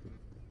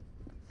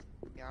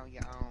Y'all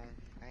your own.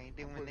 I ain't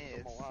doing Put this.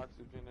 some more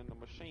oxygen in the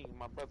machine,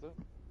 my brother.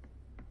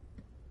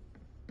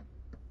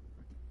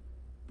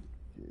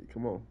 Yeah,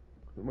 come on.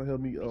 Somebody help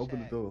me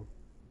open the door.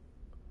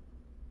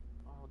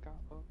 I got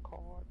a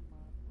card, my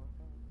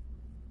brother.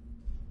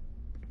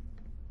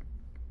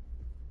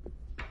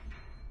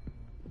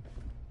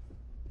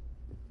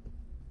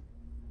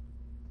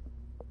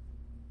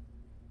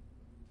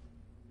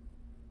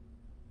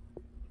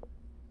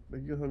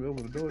 Nigga, you gonna help me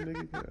open the door,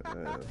 nigga? God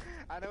damn.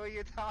 I know what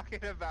you're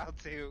talking about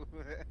too.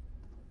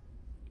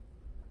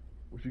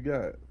 What you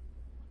got?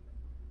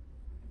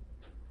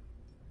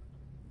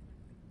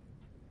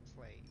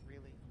 Slate,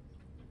 really?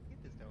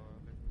 Get this door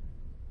open.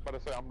 But I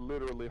say I'm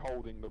literally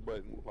holding the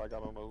button, like I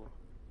don't know.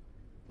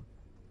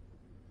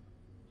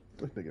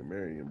 This nigga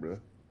Marion, bro.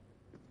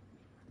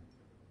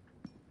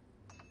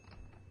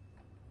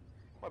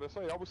 But I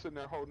say I was sitting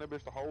there holding that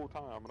bitch the whole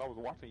time, and I was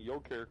watching your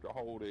character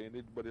hold it,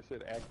 but it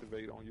said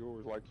activate on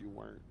yours like you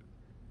weren't.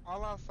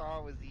 All I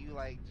saw was you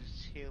like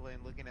just chilling,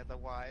 looking at the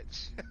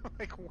watch.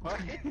 Like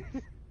what?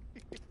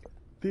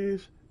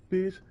 This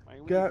bitch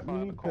Man, we got need to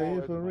find me the paying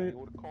cards, for man. rent.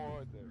 Where the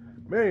cards at,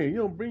 man? Man, you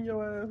don't bring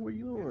your ass. What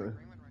you doing?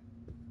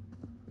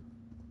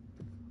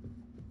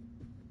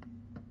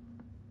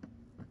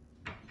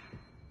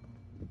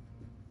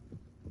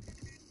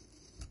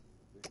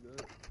 It's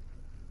good.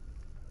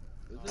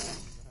 I Is don't it?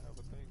 even have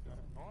a thing.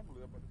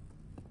 Normally, but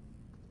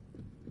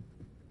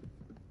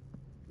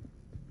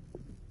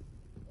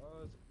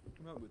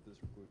Come out with this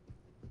real quick.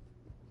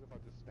 as if I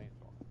just stand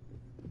on it.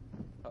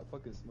 Stop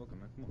fucking smoking,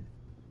 man. Come on.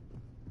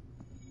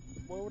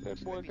 Boy, what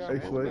that boy Let me got? Hey,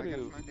 smoke. What Slate. I that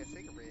gotta is? smoke that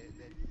cigarette.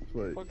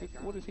 Slate. Fuck is,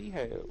 what does he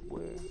have,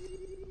 boy?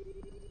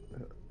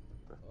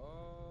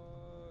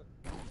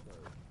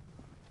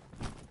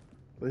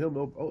 Let him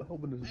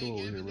open this Hey, door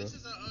over here, Gavin, bro. this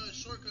is a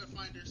shortcut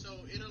finder, so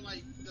it'll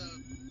like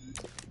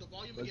the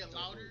volume will get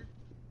louder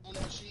on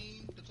the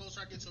machine the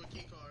closer I get to a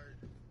key card.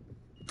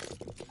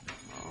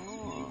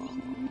 Oh.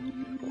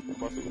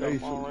 Boy, we got Hey,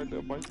 them all right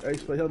there, boy. Hey,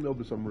 Slate, help me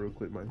open something real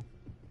quick, man.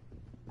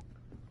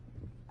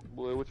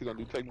 Boy, what you gonna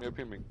do? Take me up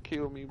here and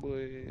kill me,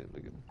 boy?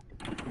 Look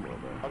at Come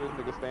on, man. how this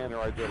nigga standing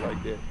right there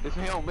like that. It's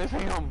him. It's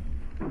him.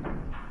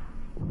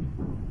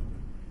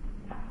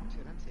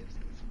 Shit, I'm tipsy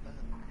as fuck.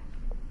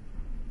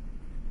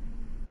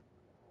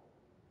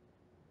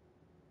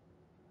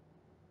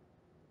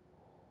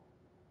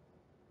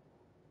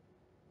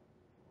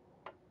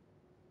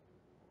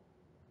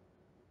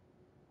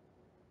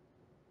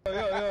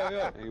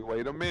 Yeah. Hey,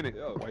 wait a minute.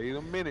 Yo. Wait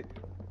a minute.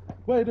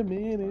 Wait a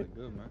minute.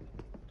 Good, man.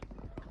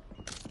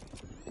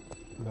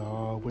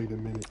 No, wait a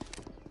minute.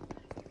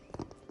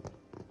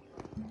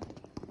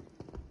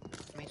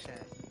 Misha,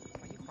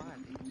 why you quiet,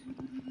 bitch? He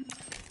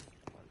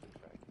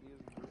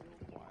is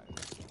real quiet.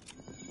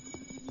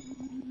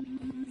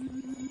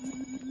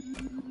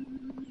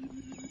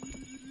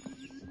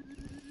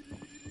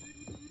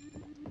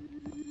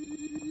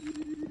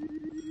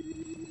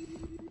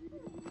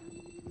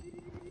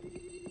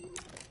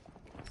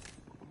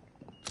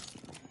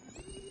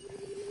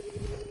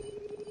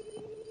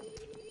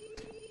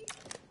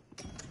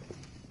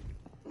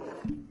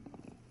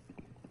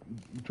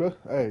 Trust.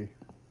 Hey.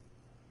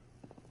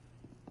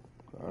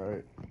 All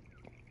right.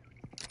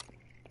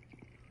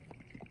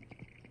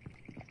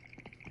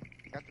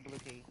 Got the blue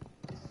key.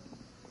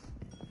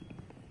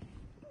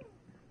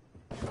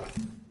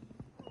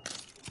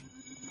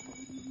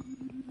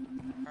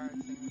 Fire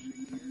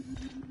extinguisher here.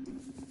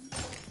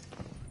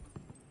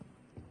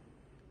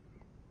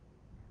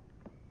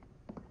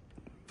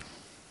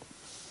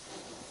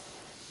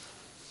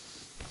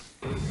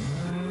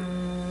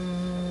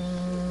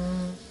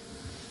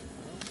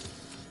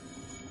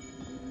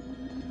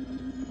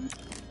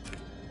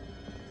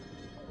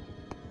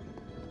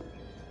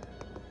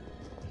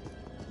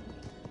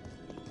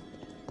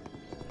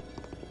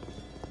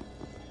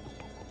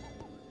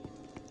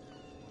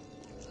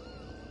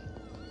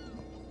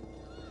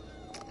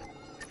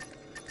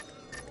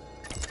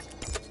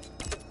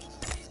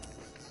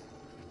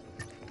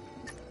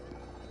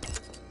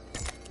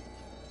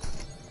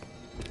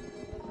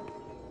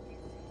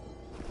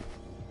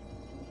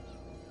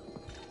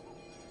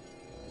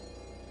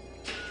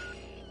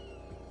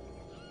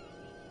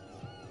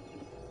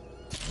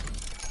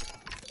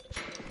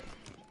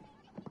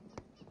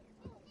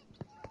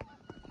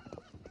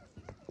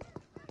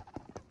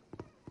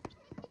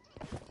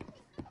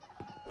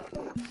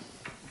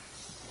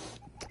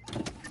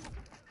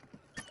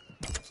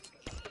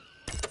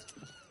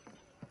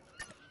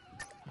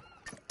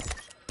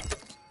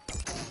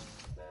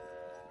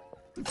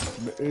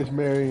 It's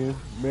Marion.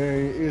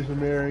 It's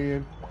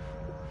Marion.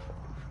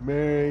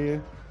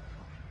 Marion.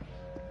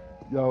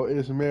 Yo,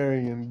 it's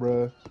Marion,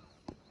 bruh.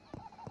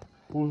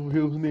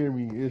 Who's near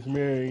me? It's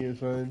Marion,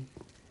 son.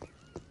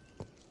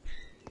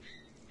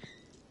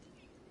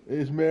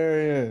 It's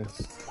Marion.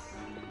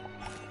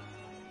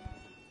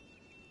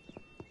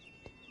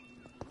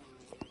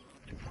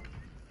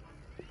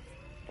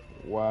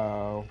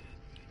 Wow.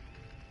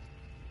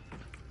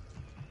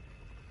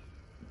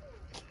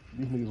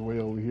 These niggas way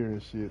over here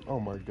and shit. Oh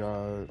my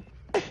god.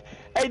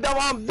 Hey, dumb,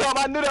 I'm dumb.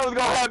 I knew that was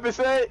gonna happen,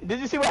 son. Did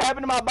you see what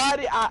happened to my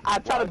body? I Why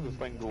tried is this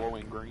thing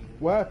glowing green?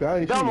 What happened? I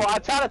ain't see Dumbo,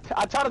 it.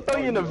 I tried to throw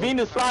you in the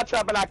Venus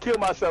flytrap and I killed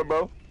myself,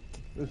 bro.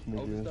 This Open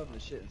nigga. stuff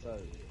and shit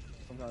inside.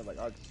 Sometimes like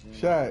oxygen.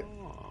 Shaq.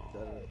 Oh.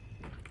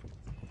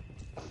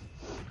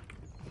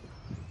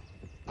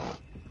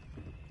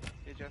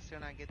 Did y'all still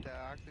not get the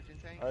oxygen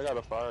tank? I got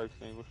a fire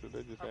extinguisher.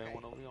 They just Okay. had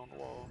one over here on the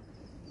wall.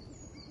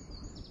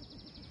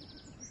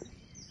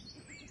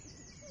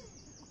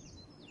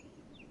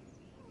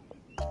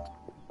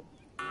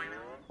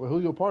 Well,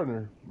 who's your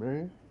partner,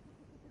 Marion?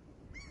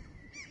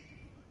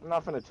 I'm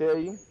not finna tell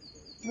you.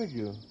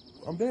 Nigga,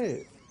 I'm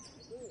dead.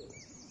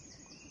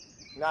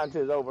 Not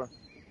until it's over.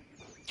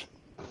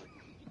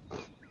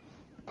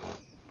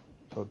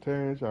 So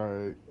Terrence,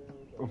 alright.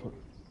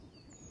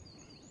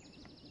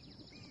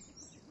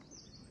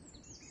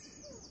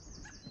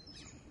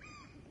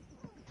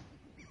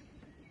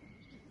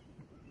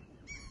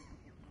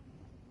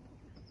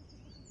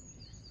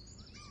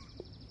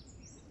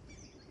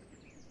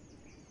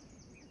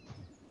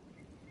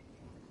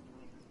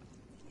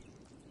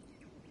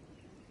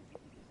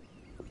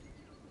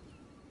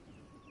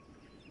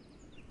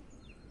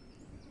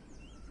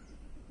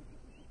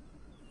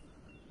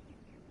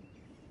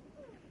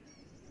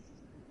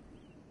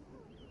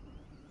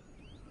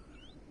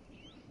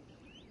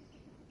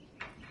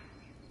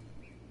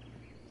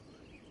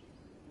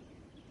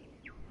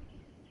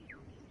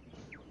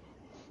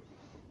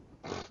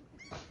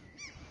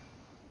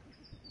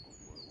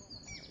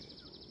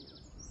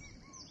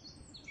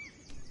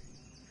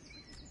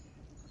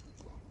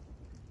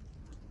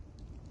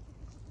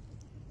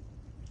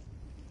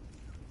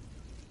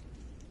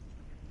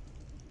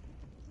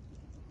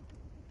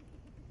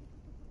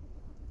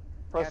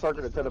 Press After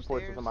circle to the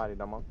teleport to upstairs? somebody,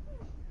 Domo.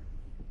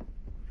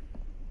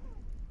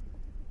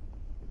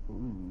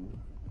 Ooh.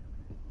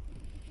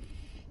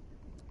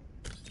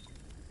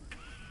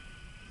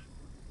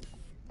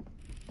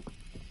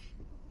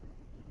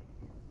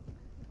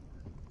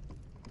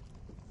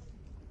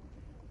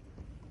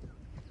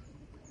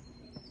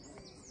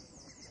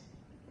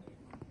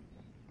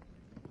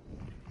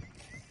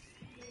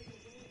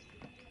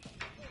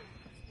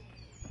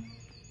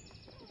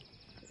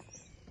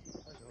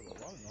 Actually, hold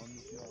on. While I'm on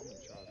this, I'm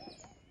gonna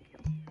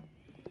try.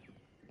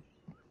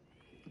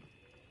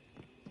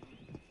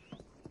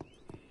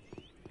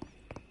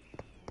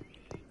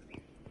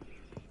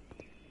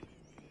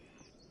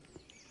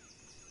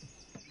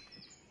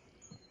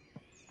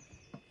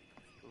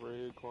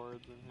 Red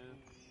cards in here.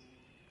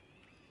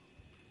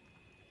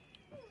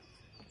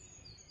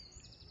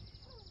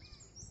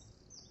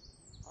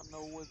 I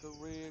know what the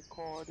red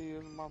card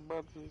is, my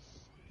brothers.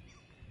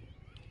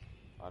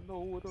 I know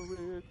what a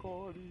red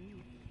card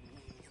is.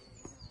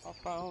 I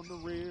found the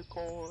red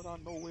card. I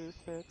know where it's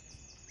at.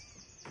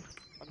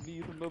 I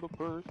need another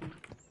person.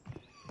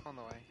 On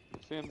the way.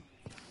 Send.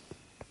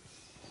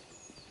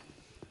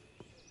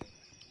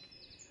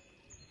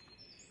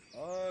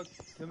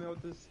 Tell me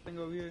what this thing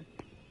over here.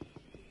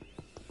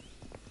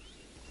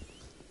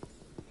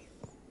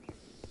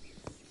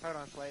 Hold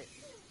on, Slate.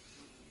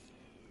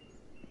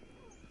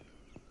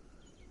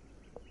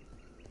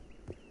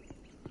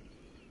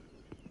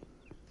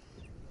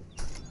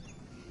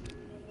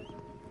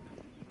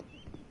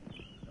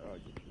 Oh,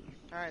 get this.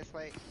 Alright,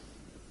 Slate.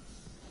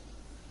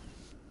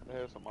 I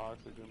have some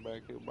oxygen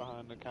back here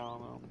behind the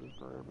counter. I'm just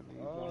grabbing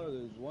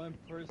these. There's one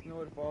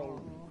Personoid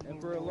for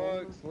Emperor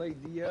Lux, Slate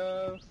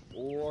DF,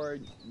 or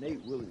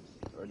Nate Williams.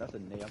 Or that's a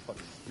Nate, I'm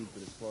fucking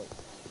stupid as fuck.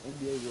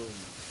 NBA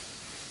Williams.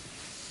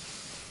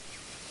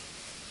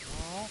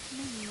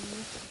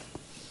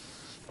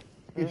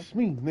 It's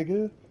me,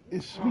 nigga.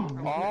 It's me,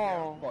 nigga.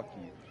 Oh. Fuck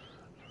you.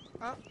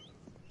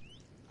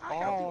 I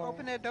helped you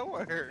open that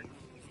door.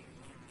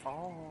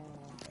 Oh.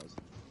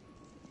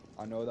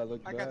 I know that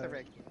looked I bad. got the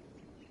wreck.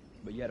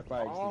 But you had a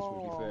fire extinguisher,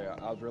 to be fair.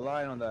 I was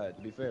relying on that,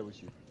 to be fair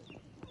with you.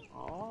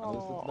 I know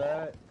this looks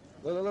bad.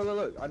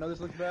 Look. I know this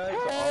looks bad,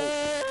 so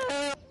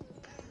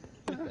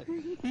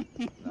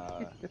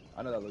Nah,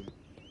 I know that looks...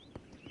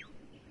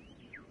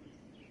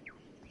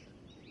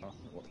 Oh,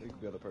 well, it could be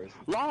the other person.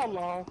 La.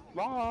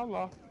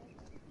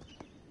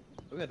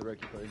 We got the wreck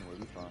anyway, we'll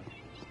be fine.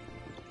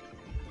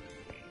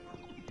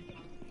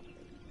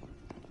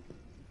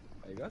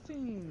 Hey, y'all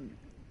seen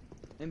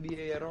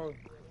NBA at all?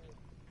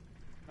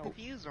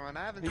 Confused one.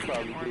 I haven't He seen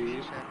probably more did.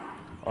 yet.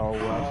 Oh,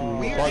 well, I see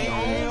We're your the partner.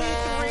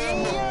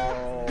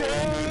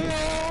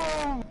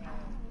 only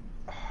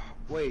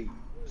three. Wait,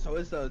 so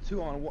it's a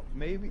 2-on-1,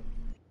 maybe?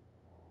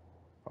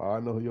 Oh, I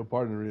know who your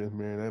partner is,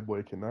 man. That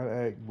boy cannot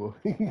act, boy.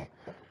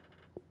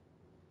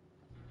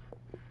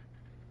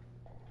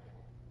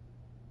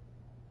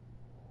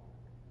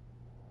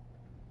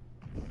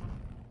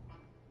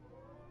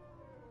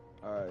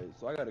 Alright,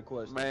 so I got a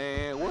question.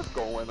 Man, what's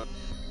going on?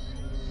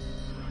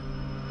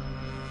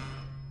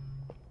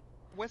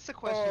 What's the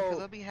question? Because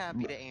I'll be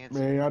happy to answer.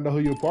 Man, I know who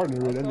your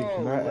partner is. That I nigga saw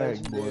cannot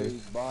act, boy.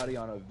 Legendary's body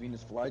on a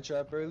Venus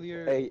flytrap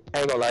earlier. Hey, I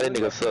ain't gonna lie, that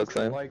nigga sucks, The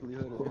son.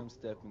 likelihood of him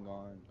stepping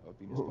on a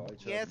Venus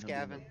flytrap. Yes, and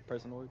him being Gavin. a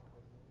Personoid.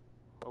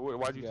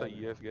 Why'd you say Gavin.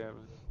 yes,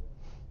 Gavin?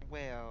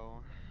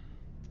 Well,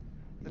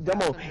 the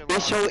Domo, passenger it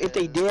log show if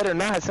they says dead or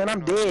not, son.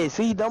 I'm dead.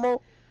 See,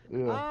 Domo?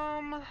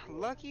 Yeah.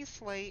 Lucky,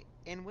 Slate,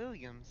 and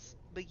Williams.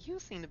 But you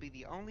seem to be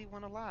the only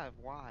one alive.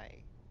 Why?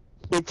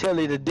 It tell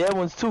you the dead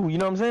ones too, you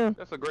know what I'm saying?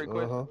 That's a great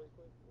question.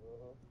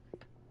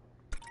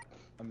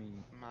 I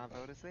mean, My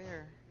vote is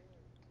there.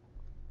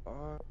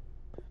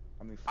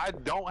 I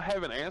don't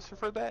have an answer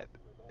for that,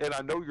 and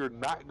I know you're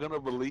not gonna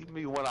believe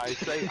me when I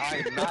say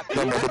I'm not. But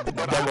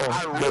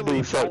I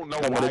really don't know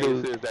why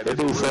it says that. That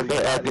dude suck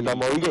at acting no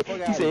more. He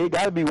said it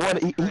gotta be one.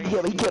 He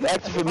kept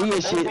asking for me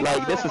and shit.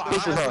 Like that's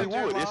suspicious, huh?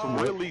 It's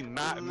really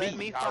not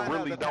me. I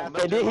really don't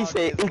know. And then he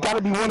said it gotta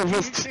be one of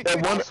us.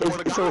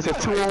 So it's a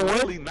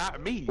 2-on-1. Really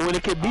not me. When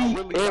it could be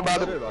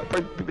everybody.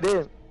 People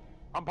dead.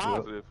 I'm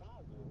positive.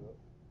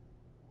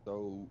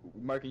 so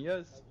we marking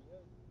yes?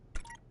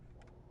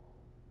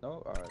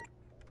 No? Alright.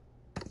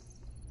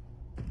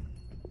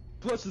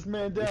 Flush this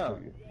man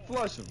down.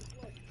 Flush him.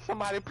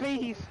 Somebody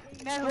please.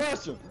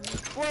 Flush him.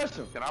 Flush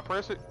him. Can I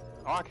press it?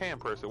 Oh, I can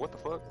press it. What the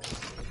fuck?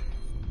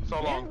 So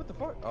Man, long. what the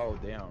fuck? Oh,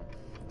 damn.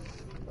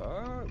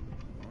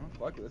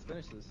 Fuck it. Let's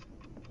finish this.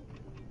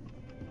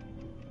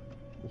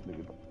 This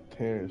nigga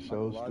Terrence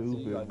so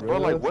stupid, Bro, bro.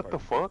 like, what the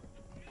fuck?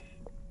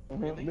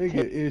 Nigga,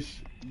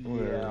 it's... Yeah,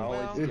 I always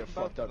Well, get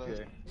fucked up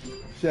here.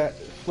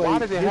 Why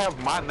did it have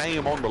my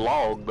name on the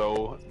log,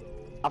 though?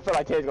 I feel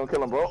like Ted's gonna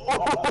kill him, bro.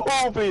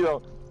 Oh, please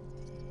don't.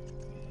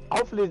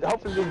 Hopefully this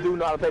dude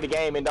know how to play the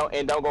game and don't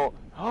go.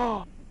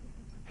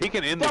 He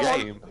can end the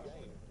game.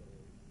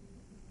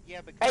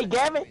 Yeah, but Hey,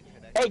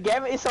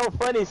 Gavin, it's so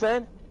funny,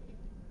 son.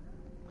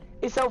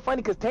 It's so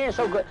funny because Terrence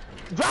so good.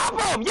 Drop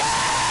him, yeah!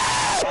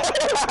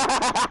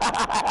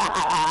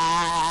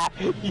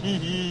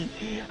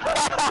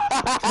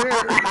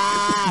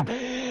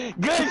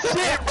 Good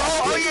shit, bro.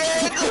 Oh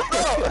yeah, good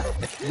bro.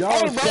 Y'all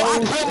Hey, bro, I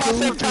killed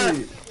myself trying.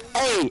 stupid.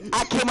 Hey,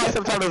 I killed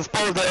myself trying to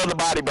expose the other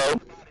body, bro.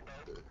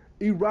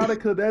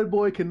 Erotica, that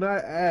boy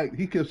cannot act.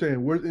 He kept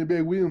saying, "Where's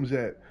NBA Williams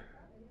at?"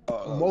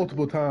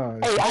 Multiple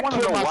times. Hey, I I want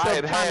to killed know why myself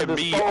it trying had to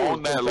me dispose.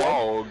 on that Okay?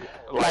 log.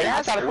 Like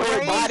I That's tried to throw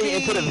his body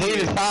into the crazy.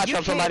 village spot You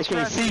so somebody can't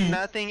can trust see,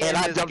 nothing and in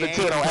I this jumped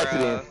into it game, on bro.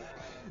 accident.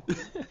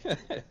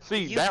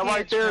 See, You that can't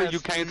right there, you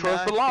trust can't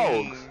trust the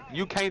logs. nothing.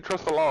 You can't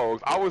trust the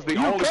logs. I was the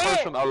You only can't.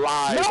 person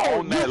alive No,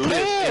 on that you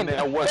list, can. and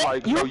it was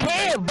like, You no, you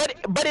can't. can,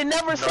 but it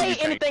never No, say you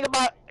can't. anything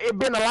about it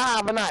being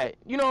alive or not.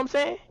 You know what I'm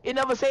saying? It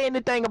never say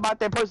anything about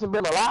that person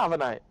being alive or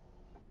not.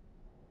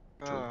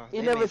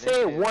 It They never made this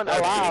said shit one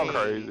That shit alive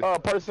crazy.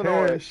 personoid.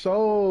 Terrence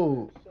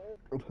sold.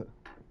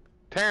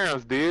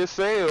 Terrence did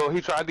sell.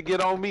 He tried to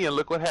get on me, and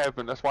look what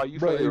happened. That's why you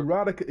Bro, failed.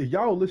 Erotica, if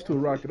y'all listen to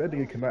Erotica, that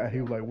nigga cannot.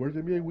 He was like, "Where's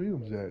NBA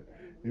Williams at?"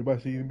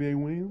 Anybody see NBA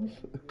Williams?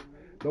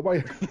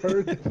 Nobody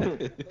heard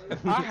that.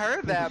 I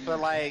heard that, but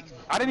like,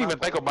 I didn't even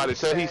think about it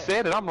till he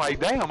said it. I'm like,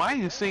 damn, I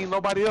ain't seen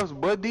nobody else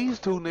but these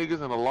two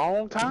niggas in a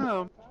long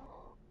time.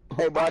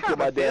 Hey, bro, I I have killed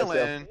my a damn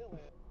self. feeling.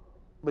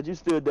 But you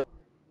still dead.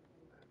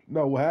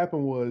 No, what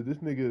happened was this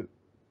nigga.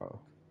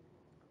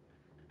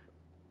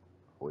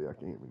 Oh, yeah, I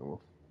can't hear me no more.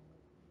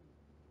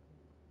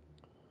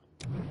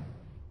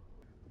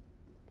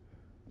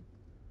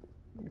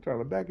 You trying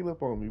to back it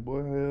up on me,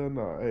 boy? Hell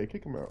no. Hey,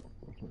 kick him out.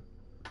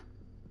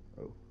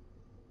 Oh.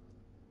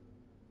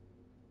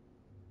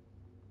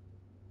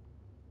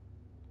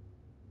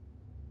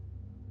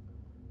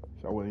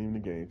 So I wasn't even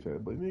in the game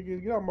chat, but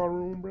nigga, get out of my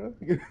room, bro.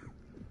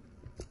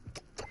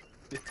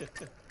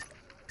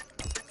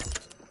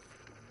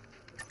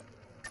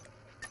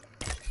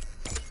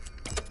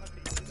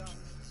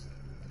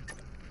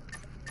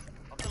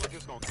 I feel like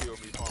it's gonna kill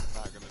me, so I'm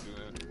not gonna do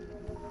that.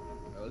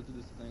 Alright, let's do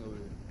this thing over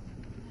here.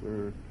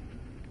 Sure.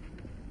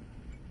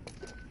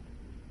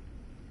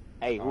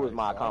 Hey, who is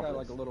my so I got accomplice?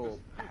 like a little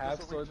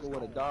half circle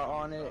with a dot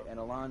on it and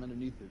a line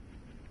underneath it.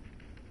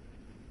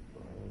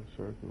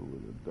 Circle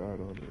with a dot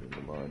on it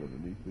and a line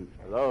underneath it.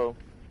 Hello?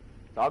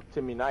 Talk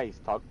to me nice.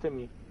 Talk to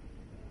me.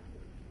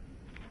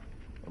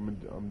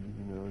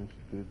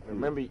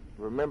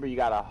 Remember you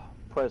gotta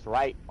press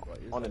right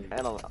on the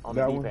panel on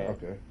that the one? D-pad.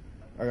 Okay.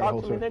 I got a Talk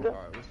whole to me, circle. nigga.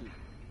 Alright, what's your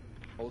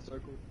whole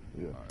circle?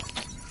 Yeah. Alright.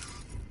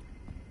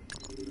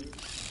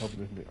 Help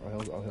this nigga. I'll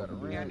help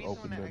him Yeah, I need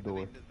open someone to that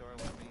door. activate this door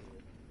with me.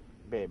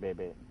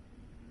 Bet.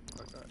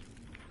 Okay.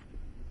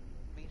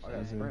 Me I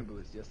got sure. spring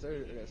bullets. Yes,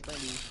 sir. I got spring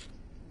bullets.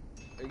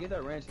 Hey, get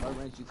that wrench. My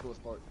wrench you to a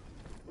spark.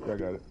 Yeah, I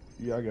got it.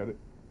 Yeah, I got it.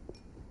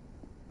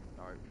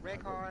 Alright.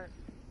 Red card.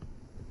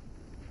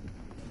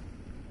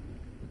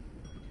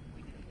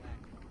 We need a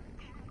black card.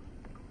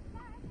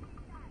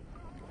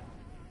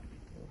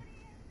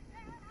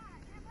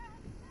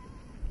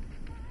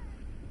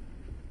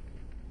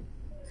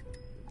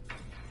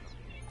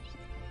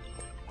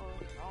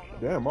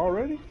 Damn,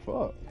 already?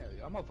 Fuck.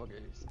 Yeah, I'm motherfucker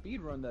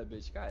speed run that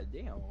bitch. God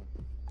damn.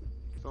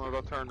 As soon as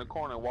I turned the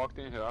corner and walked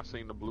in here, I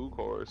seen the blue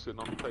card sitting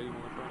on the table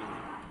in front of me.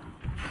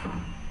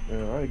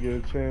 Damn, I didn't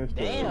get a chance to.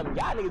 Damn,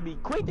 y'all niggas be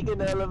quick to get in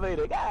the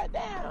elevator. God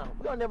damn.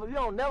 We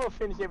don't never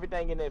finish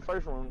everything in that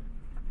first room.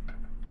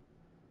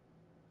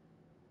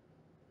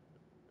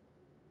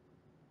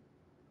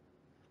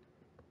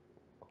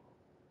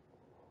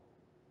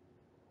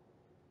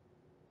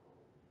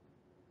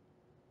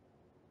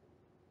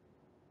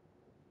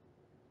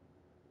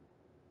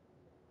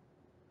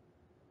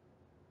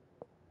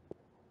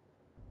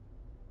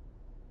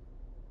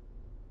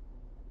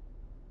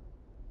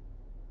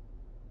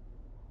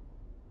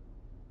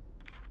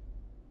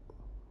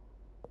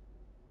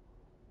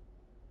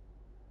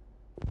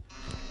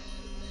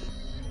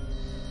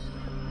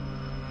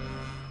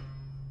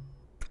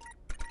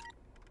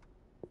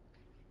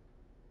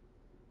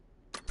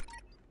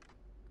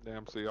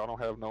 Damn, see, I don't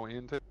have no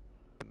intel.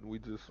 We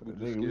just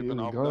Nigga, skipping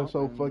we off was going down.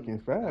 so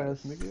fucking Not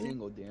fast, a nigga.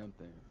 single damn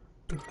thing.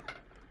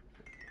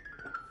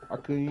 I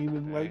couldn't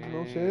even, like, you know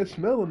what I'm saying,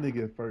 smell a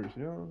nigga at first,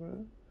 you know what I'm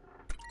saying?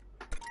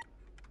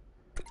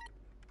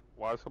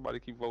 Why does somebody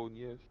keep voting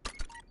yes?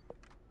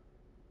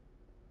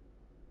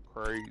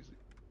 Crazy.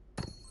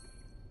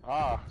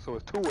 Ah, so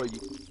it's two of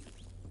you.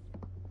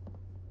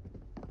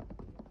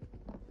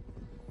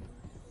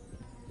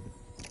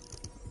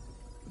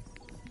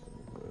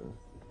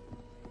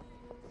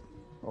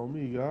 On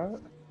me,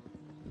 God.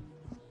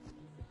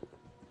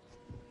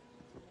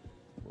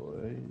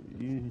 Boy,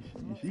 you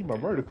see my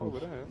verticals.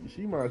 Over there. You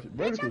see my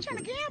verticals. Trying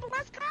to gamble.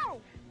 Let's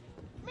go.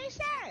 Me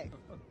say.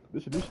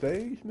 This a new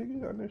stage,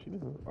 nigga? I never seen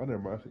this one. I never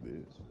mind if it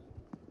is.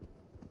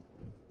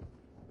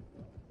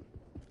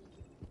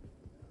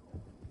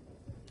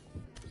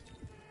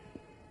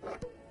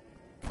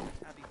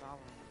 I'll be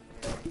following.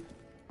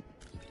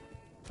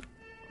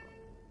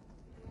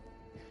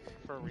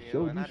 For real.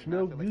 Sure And do I do smell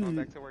not feel like going good.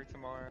 back to work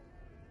tomorrow.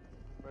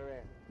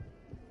 Where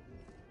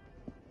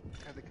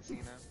At the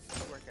casino.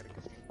 I work at a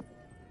casino.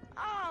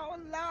 Oh,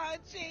 Lord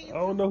Jesus. I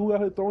don't know who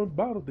out here throwing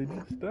bottles. They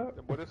need to stop.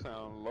 But it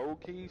sound low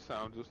key,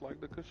 sound just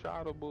like the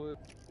Kashada boy.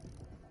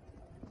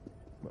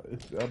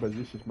 I bet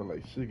this shit smell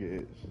like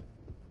cigarettes.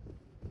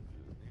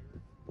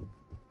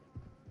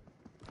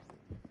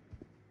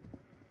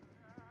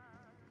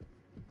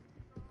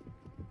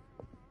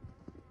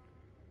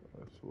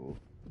 That's cool.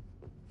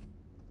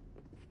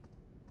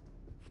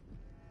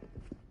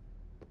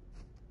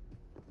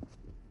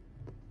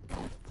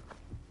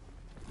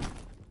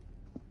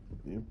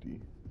 Empty.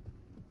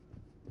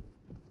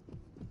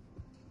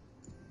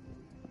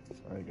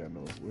 I ain't got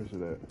no. Where's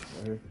it at?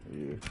 Right here?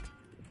 Yeah.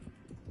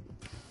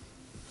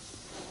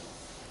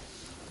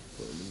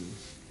 So let me.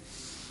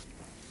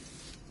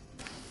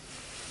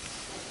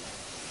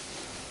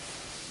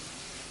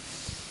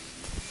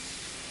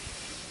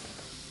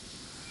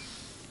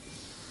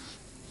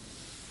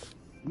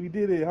 We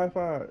did it. High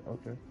five.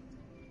 Okay.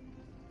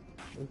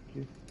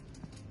 Okay.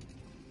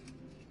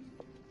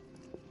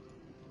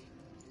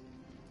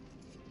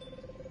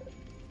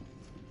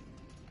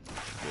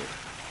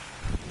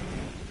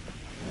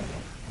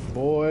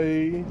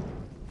 Boy.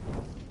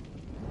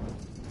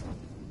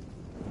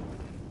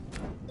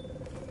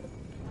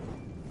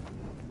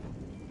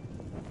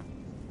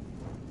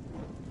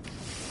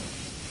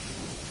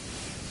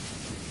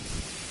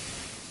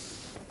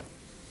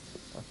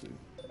 I see.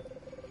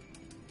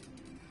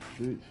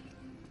 Bitch.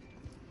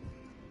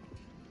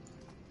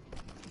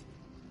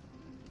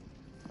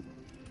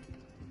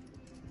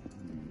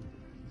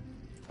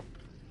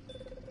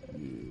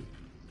 Yeah.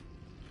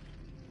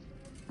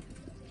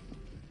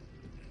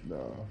 Nah.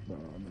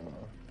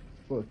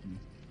 Fuck you.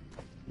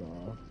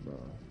 Nah.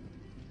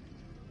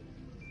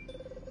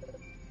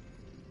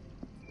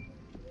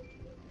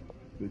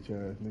 Bitch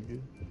ass nigga.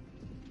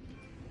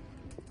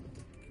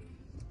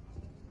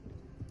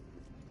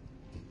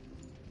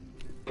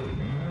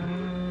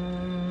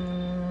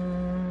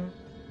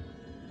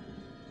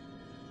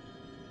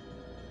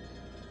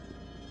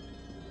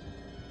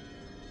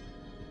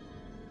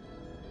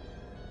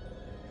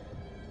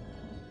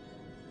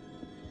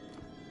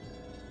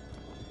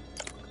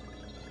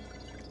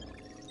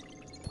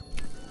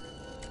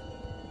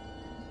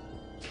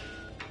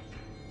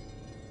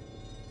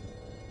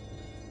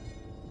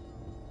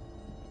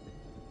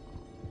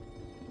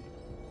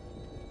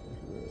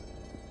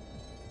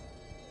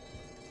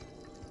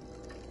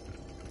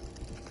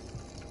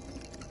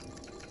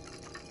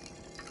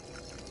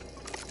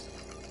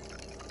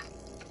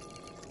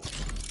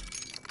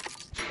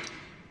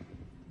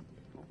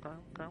 Okay.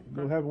 You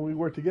know what happened when we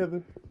work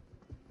together?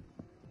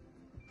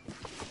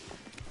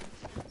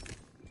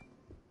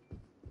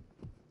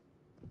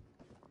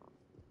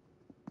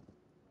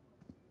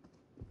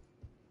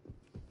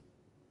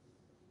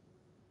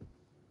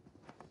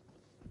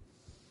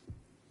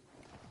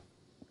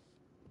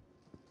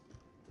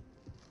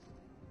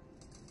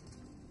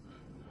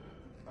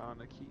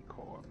 Found a key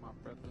card, my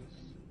brothers.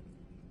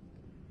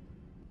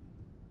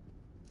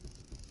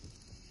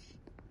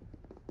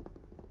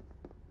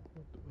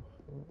 What the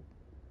fuck?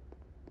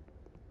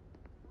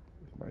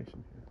 It's nice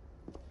in here.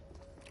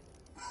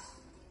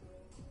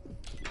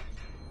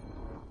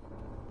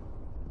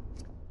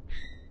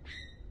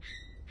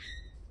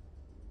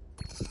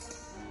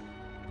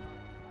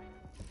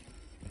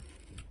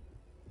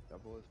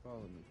 That boy's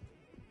following me.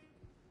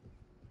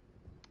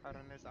 Hold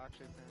on, there's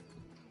oxygen.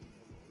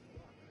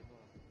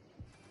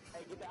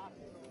 Hey, get the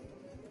oxygen.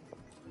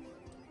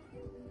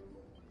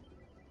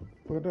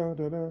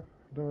 Da-da-da-da.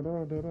 We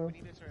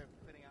need to start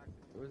putting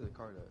oxygen. Where's the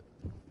card at?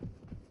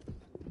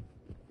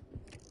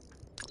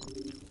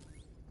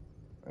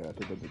 I gotta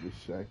take that nigga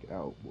Shaq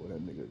out, boy.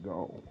 That nigga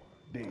gone.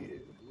 Dead.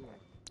 The blue one.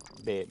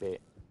 Bet.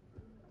 That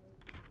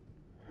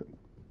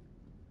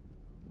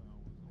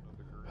was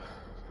another green. I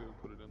still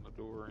put it in the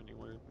door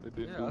anyway. It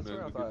didn't do That's what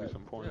nothing I to thought. give me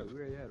some points. Yeah, we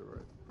already had it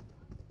right.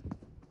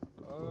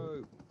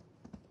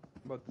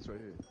 About this right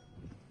here.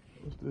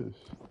 What's this?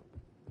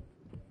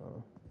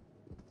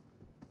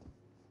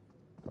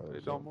 Hey,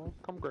 Domo,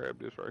 come grab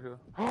this right here.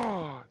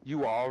 Oh,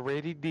 you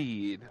already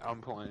did. I'm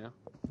playing.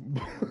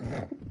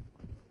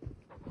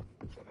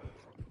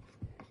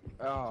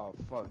 Oh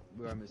fuck,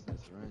 we are missing that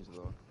syringe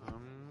though.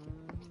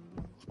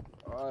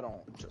 I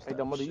don't trust Hey, that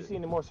Domo, do you shit. see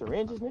any more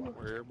syringes, nigga?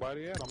 Where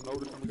everybody at? I'm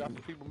noticing we got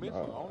some people missing. I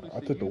only I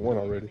see took the you one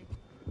two. already.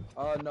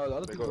 No, the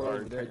other They people go are right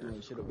over there there.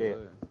 doing shit over Yeah.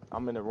 there.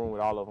 I'm in the room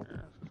with all of them. Yeah,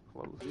 it's just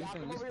close. You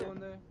think you still in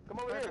there? Come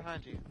over Right here.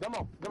 behind you.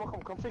 Domo,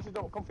 come fix it,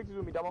 come fix it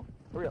with me, Domo.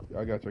 Hurry up.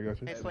 I got you. Hey,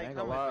 Hey, Slate, man, ain't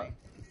come gonna with lie. me.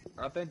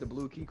 I think the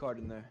blue key card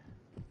in there.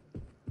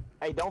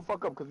 Hey, don't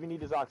fuck up, because we need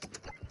this oxygen.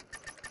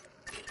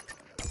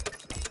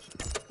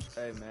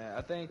 Hey man,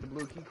 I think the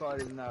blue key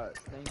card is not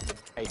thinking.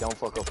 Hey, don't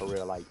fuck up for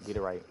real, like, get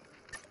it right.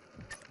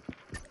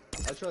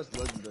 I trust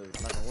Legendary,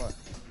 not gonna lie.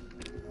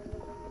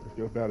 Let's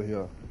get up out of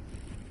here.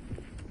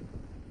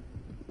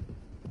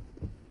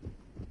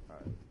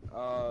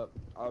 Alright.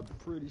 I'm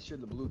pretty sure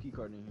the blue key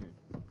card in here.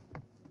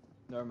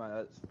 Never mind,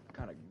 that's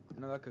kinda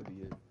no, that could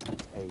be it.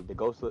 Hey, the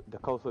coast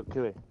look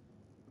clear.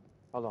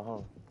 Hold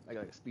on. Like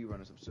a speed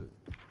run or some shit.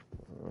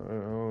 I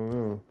don't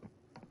know.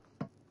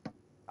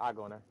 I'll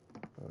go in there.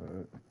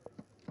 Alright.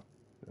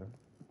 Yeah.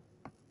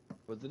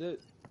 Was it?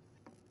 Is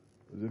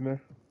it in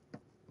there?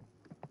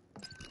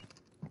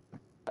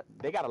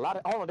 They got a lot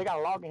of. Hold on, they got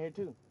a log in here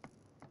too.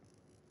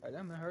 Hey,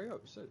 damn man, hurry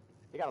up, shit.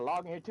 They got a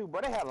log in here too,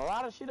 bro. They have a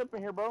lot of shit up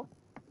in here, bro.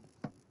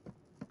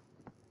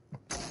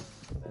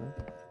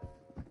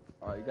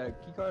 Alright, you got a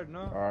key card?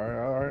 No?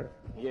 Alright.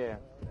 Yeah.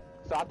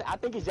 So I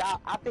think it's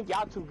y'all. I think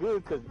y'all too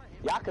good because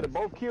y'all could have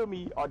both killed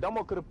me, or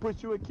Domo could have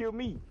pushed you and killed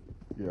me.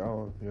 Yeah,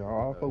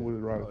 I'll fuck with it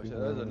right. Oh, shit,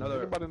 there's another.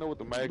 Everybody know what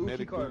the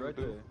magnetic card right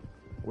there.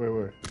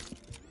 Where?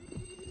 Yeah,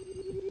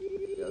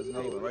 there's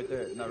another one right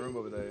there in that room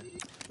over there.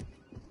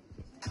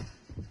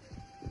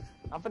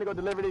 I'm finna go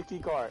deliver this key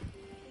card.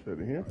 Is it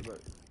in here?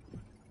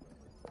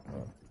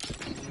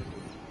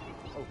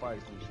 Oh, fire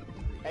extinguisher.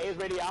 Hey, it's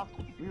ready, y'all.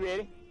 We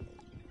ready?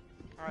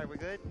 Alright, we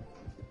good?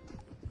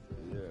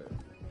 Yeah.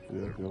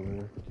 Yeah, it's over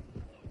here.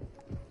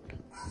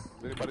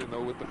 Anybody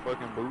know what the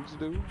fucking boots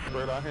do?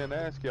 Straight out here and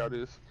ask y'all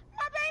this.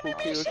 Who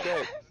killed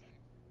Shaq?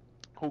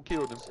 Who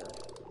killed him?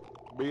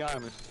 Be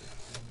honest.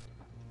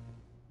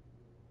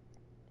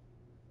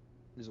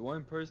 There's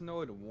one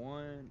Personoid and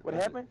one. What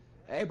happened?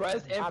 Hey, bro,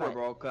 it's Emperor,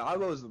 bro. Cause I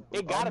was.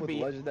 It gotta with be.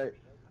 Legendary.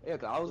 Yeah,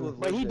 cause I was with.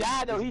 But he Legendary.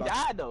 died though. He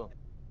died though.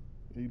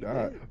 He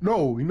died.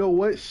 No, you know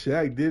what?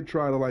 Shaq did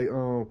try to like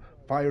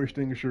fire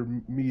extinguisher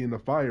me in the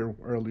fire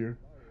earlier.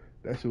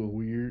 That shit was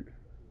weird.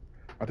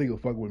 I think he'll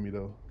fuck with me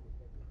though.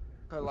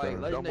 Cause like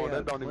Don't Legendary.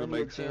 That don't even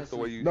make sense the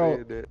way you No.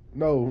 said that.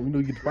 No, you know,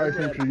 you get the fire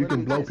extinguisher, you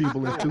can blow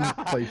people in 2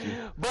 places.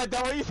 But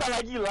though you sound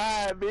like you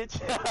lying, bitch.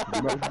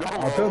 You know,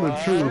 I'm telling the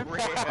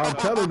truth. I'm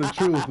telling the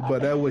truth,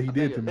 but that's what he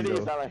did to me That nigga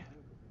though. sound like.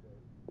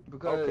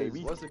 Because Okay,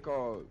 what's it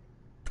called?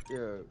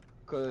 Yeah,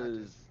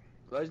 cause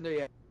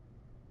Legendary.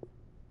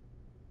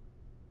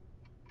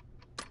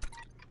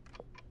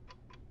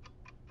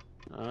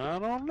 I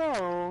don't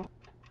know.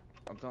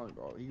 I'm telling you,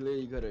 bro. He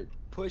literally could have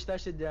pushed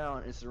that shit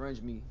down and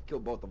syringed me,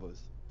 killed both of us.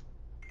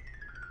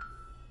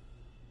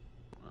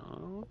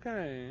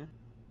 Okay.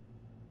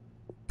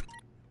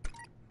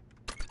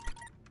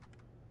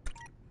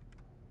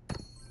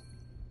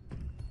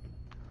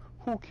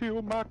 Who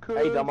killed my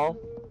cousin? Hey, Domo.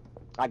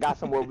 I got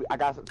some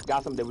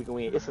that we can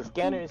win. It's a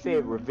scanner and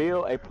said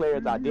reveal a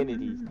player's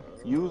identities.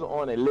 Use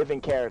on a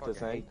living character,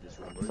 son.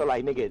 So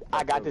like, nigga,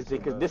 I got this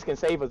because this can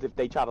save us if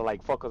they try to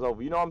like fuck us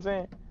over. You know what I'm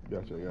saying?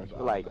 Gotcha.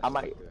 So, like, I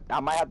might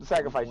have to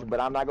sacrifice you, but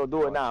I'm not gonna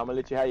do it now. I'm gonna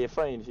let you have your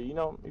fun and shit. You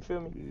know? You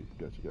feel me?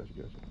 Yeah,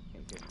 gotcha.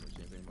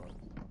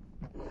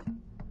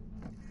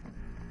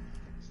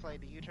 Slay,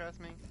 do you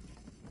trust me?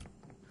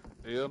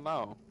 Hell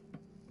no.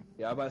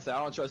 Yeah, I'm about to say I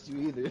don't trust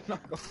you either.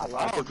 I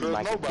don't trust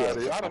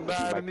nobody. I done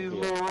died in these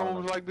little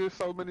rooms like this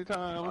so many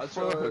times.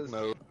 Fuck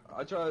no.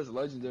 I trust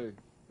Legendary.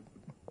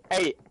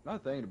 Hey,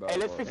 Not thinking about hey, it.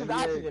 let's bro. fix this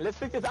NBA. oxygen. Let's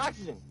fix this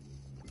oxygen.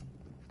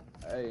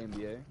 Hey,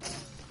 NBA.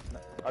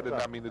 I did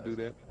not mean to do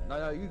that.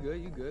 No, you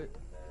good.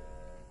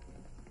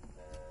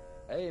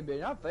 Hey, NBA,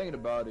 not thinking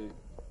about it.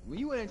 When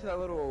you went into that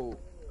little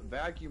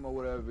vacuum or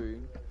whatever,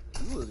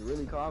 you was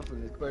really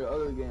confident compared to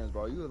other games,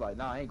 bro. You was like,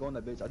 nah, I ain't going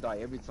that bitch. I die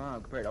every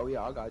time. Compared to, oh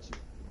yeah, I got you.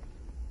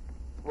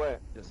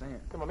 What? Just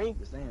saying. Come on, me?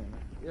 Just saying, man.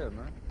 Yeah,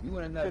 man. You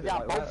went in that Cause bitch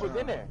y'all like, both was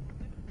in there.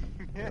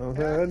 You know what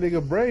I'm saying? That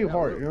nigga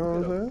Braveheart, you know what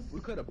I'm saying? We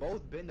could have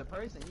both been the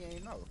person, you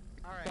ain't know.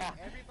 Alright,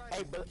 everybody.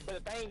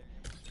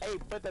 Hey,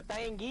 but the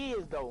thing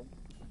is though,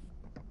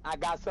 I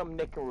got something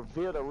that can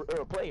reveal the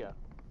real player.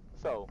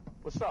 So,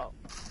 what's up?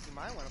 You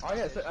might want to. Oh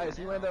yeah, so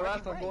you went there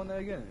last time, going there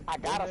again. I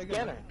got a Go in there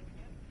scanner. again.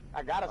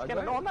 I got a Oh,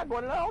 scanner. go No, ahead. I'm not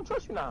going in there. I don't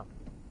trust you now.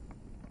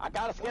 I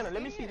got a scanner.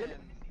 Let me see. Scan.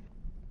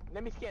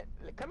 Let me scan.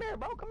 Come here,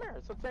 bro. Come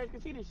here. So Terrence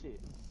can see this shit.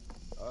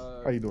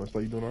 How you doing? So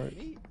you doing alright?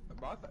 Me?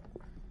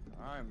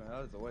 Alright, man,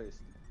 that was a waste.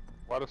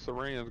 Why the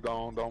syringe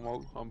gone,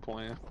 Domo? I'm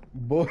playing.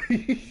 Boy.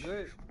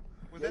 Good.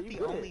 Was Yeah, that you the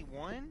good. only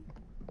one?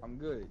 I'm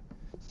good.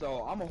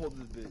 So I'm gonna hold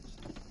this bitch.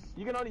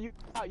 You can only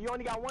you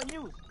only got one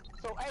use.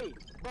 So hey,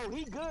 bro,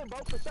 he good, bro,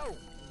 for sure.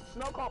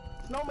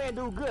 Snowman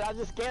do good. I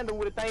just scanned him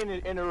with a thing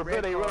and it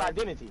revealed their real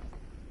identity.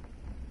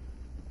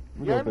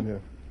 We go up in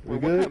here. We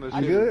What good? kind of You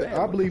shit good? is that?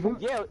 I believe him.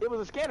 Yeah, it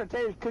was a scanner,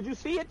 Terrence. Could you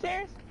see it,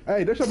 Terrence?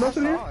 Hey, there's something else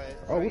in here? saw it,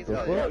 Oh, so what he's the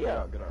good. fuck?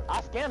 Yeah. Get out.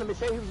 I scanned him and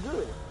said he was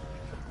good.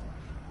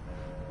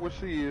 What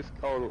she is?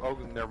 Oh,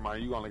 never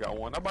mind. You only got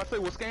one. I'm about to say,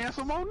 well, scan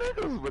some more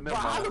niggas, but never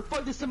How the mind.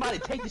 fuck did somebody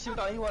take this shit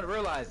without anyone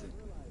realizing?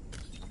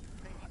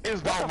 It's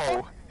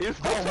Domo. It's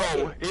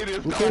Domo. It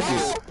is Who took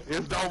Domo. it?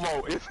 It's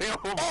Domo. It's him.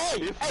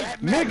 It's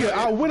that Nigga,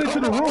 I went into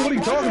the room. What are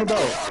you talking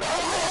about?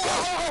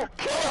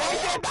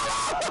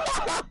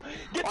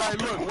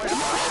 Alright, look, wait.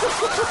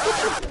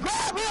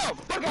 Grab him!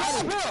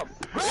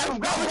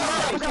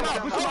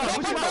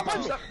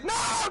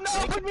 No,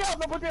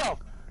 put me off.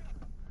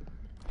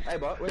 Hey,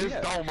 bro, where you It's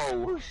at?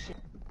 Domo.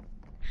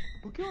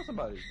 Who killed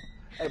somebody?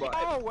 Hey, bro.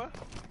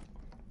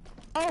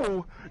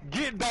 Oh,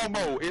 get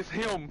Domo. It's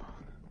him.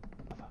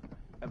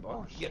 Hey,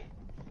 bro. Shit.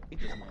 Hey,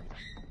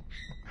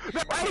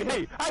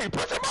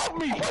 push him off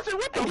me. Push him.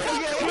 What the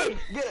fuck?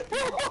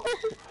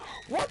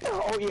 What the?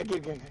 Oh yeah,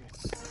 get.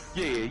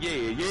 Yeah.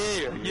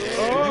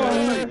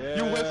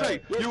 Oh.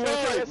 USA.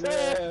 Yes,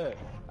 Yeah.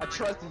 I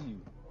trusted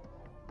you.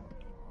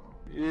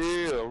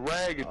 Yeah,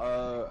 ragged.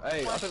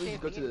 Hey, I thought we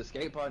just go to the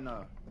skate park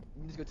now.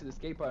 You just go to the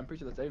skate park. I'm pretty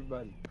sure that's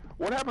everybody.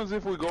 What happens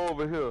if we go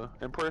over here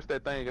and press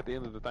that thing at the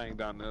end of the thing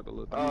down there, the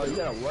little thing? You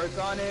gotta work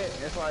on it.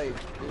 It's like it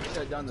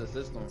shut down the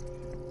system.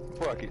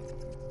 Fuck it.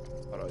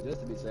 Hold on,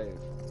 just to be safe.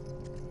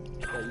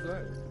 Yeah, you go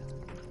ahead.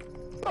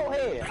 Go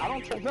ahead. I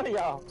don't trust none of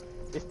y'all.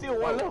 It's still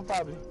one level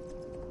probably.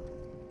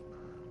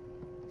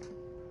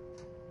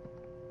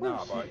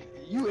 Nah, bro.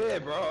 You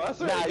ahead, bro.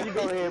 Nah, you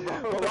go ahead,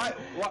 bro.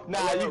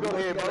 Nah, you go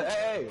ahead, bro.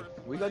 Hey,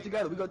 we go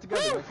together. We go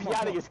together. Y'all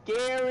niggas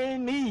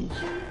scaring me.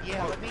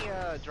 Yeah, let me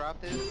drop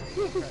this.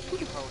 You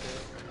can hold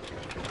it.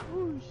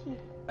 Oh shit.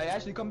 Hey,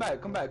 actually, come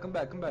back.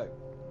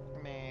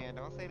 Man,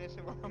 don't say that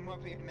shit while I'm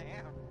up here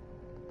now.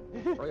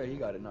 Oh yeah, he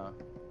got it now.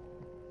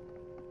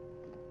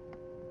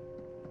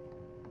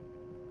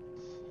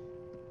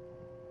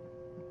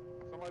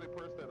 Somebody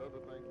press that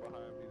other thing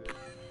behind me that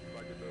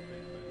like it's a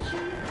big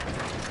thing.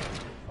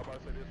 I'm about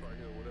to say this right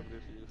here, whatever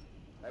this is.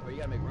 Hey, but you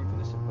gotta make room for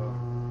this shit, bro.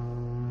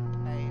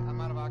 Hey, I'm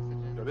out of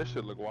oxygen. Yo, this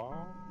shit look wild.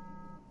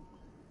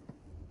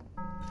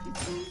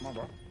 Come on,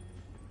 bro.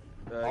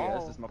 Yeah,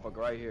 that's this motherfucker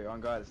right here. On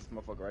God, it's this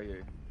motherfucker right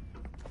here.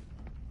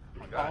 Oh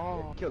my God.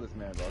 Oh. Kill this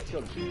man, bro.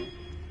 Kill this man.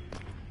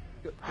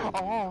 Kill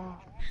Oh.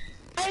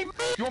 Hey, man.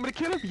 You want me to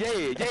kill him?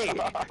 Yeah.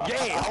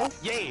 Oh,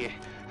 yeah.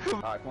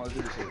 Alright, come on, let's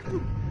do this shit.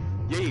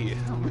 Yeah.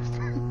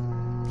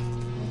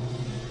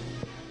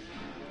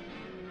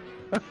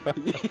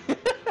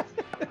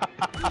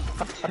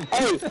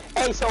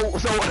 hey, so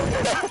once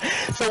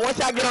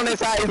y'all get on that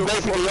side, it's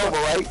basically over,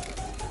 right?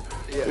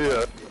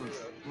 Yeah.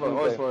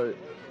 Always for it.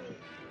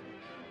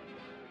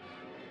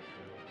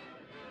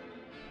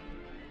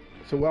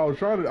 So I was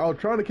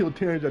trying to kill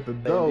Terrence at the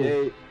door.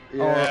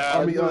 Yeah.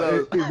 I mean,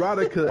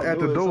 Erotica at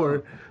the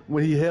door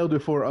when he held it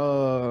for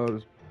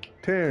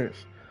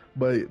Terrence,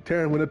 but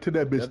Terrence went up to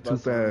that bitch too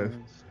fast.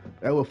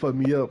 That would fuck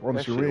me up on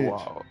the syringe.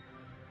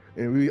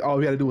 And all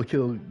we had to do was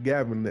kill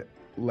Gavin that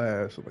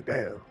last. I'm like,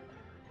 damn.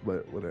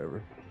 But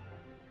whatever.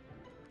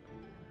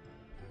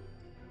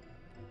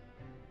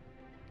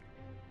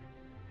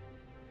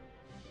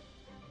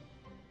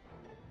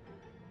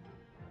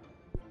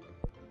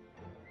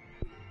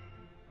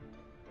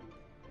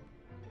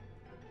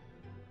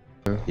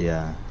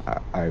 Yeah.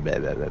 Alright,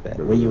 bet.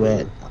 Where you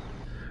at?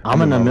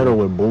 I'm in the middle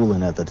with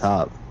Boolin at the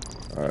top.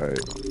 Alright.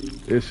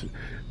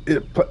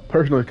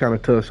 Personally, kind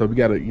of tough, so we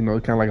gotta, kind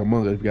of like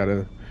Among Us, we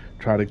gotta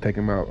try to take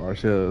them out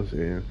ourselves.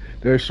 And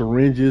there's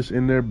syringes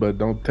in there, but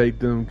don't take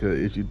them,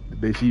 because if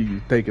they see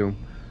you take them,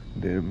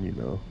 then,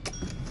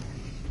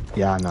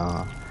 Yeah, I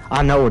know.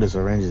 I know where the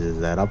syringes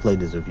is at. I played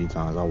this a few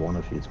times. I won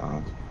a few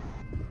times.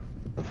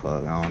 The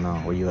fuck? I don't know.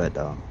 Where you at,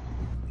 though?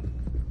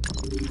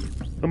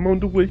 I'm on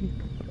the way.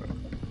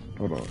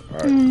 Hold on.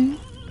 Alright.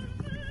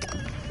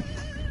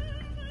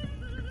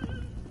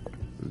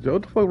 Joe,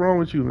 what the fuck wrong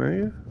with you,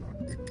 man?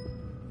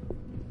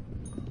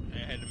 I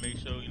had to make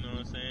sure, you know what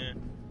I'm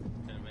saying?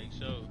 Had to make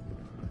sure.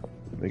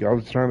 Nigga, I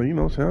was trying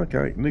to, sound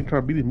like nigga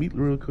trying to beat his meat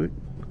real quick.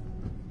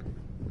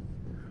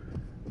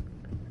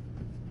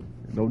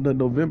 No, nothing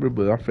November,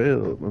 but I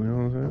failed. You know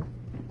what I'm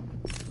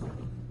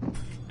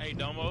saying? Hey,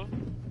 Domo,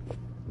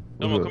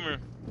 come here.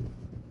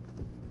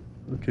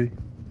 Okay.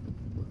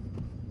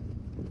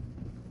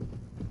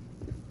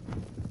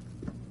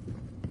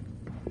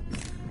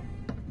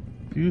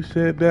 You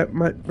said that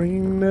might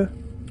bring the...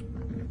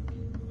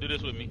 Do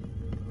this with me.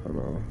 Hold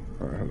on.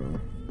 Alright,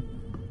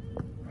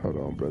 hold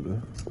on, brother.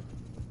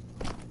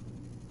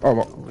 Oh,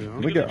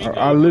 nigga,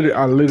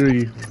 I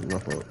literally... My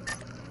fault.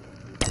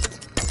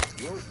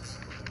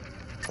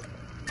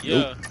 Yeah.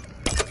 Nope.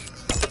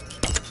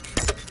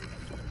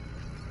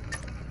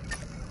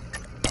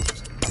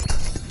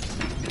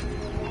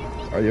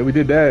 Oh, yeah, we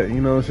did that.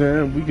 You know what I'm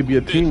saying? We could be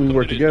a team. We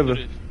work together.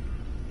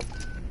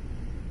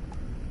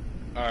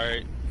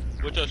 Alright.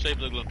 What's your shape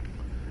look like?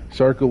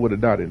 Circle with a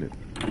dot in it.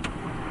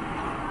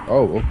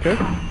 Oh, okay.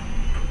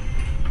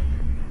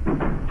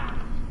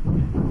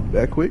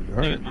 That quick?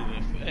 Alright.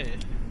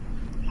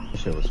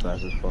 Shit was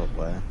fast as fuck,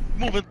 boy.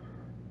 Moving.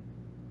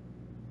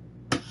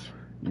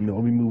 You know,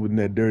 we moving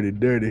that dirty.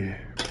 I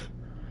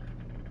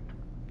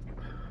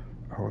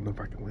don't know if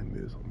I can win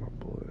this on my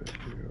boy.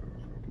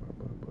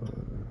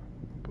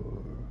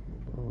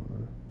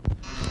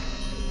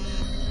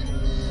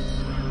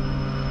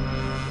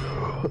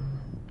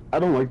 I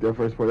don't like that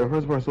first part. That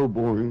first part's so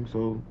boring,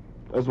 so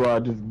that's why I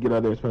just get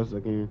out there as fast as I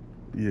can.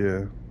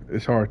 Yeah,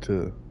 it's hard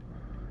to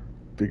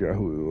figure out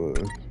who it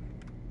was.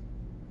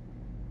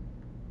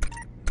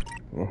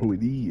 Or who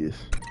it is.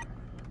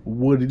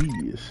 What it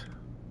is.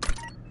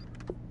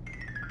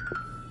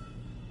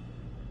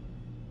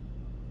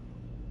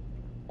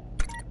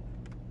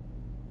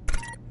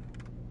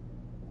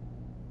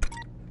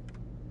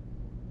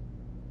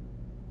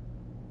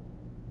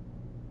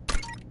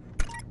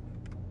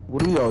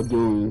 What are y'all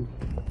doing?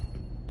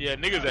 Yeah,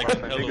 niggas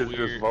acting hella Niggas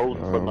weird. just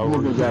voting for no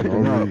reason. Niggas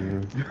acting up.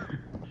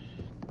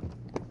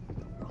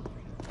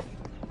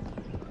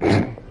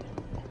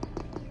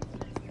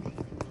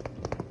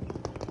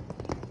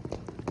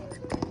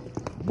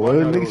 Boy,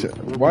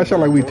 niggas, why it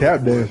sound like we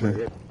tap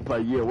dancing?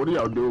 Like, yeah, what are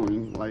y'all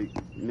doing? Like,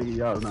 nigga,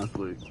 y'all not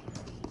slick.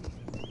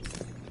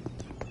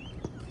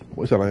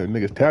 Boy, sound like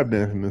niggas tap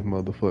dancing this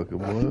motherfucker,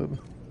 boy.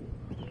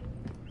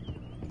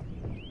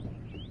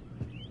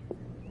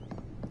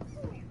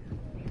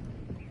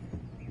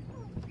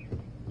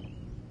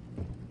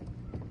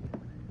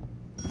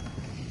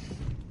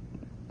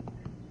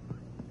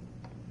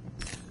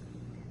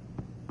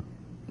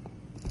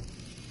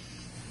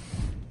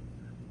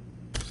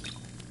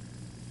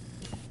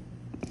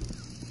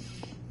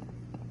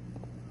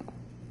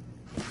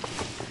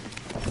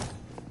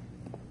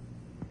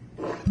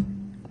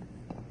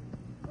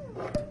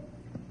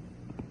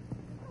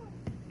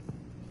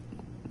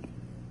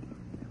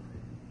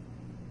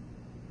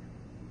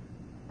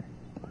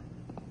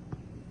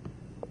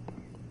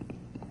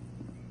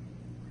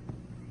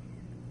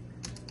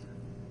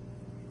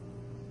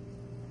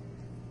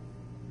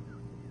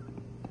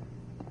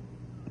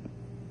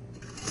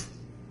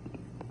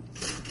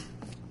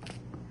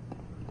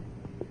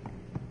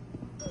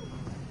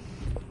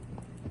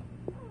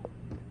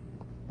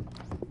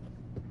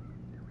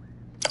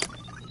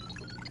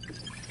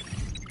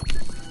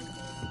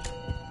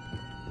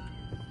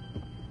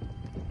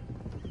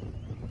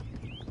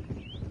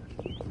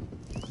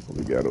 What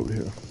we got over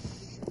here?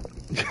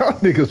 Y'all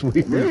niggas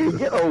weird. Man,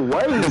 get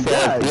away,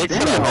 God Hey,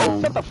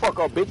 damn. Shut the fuck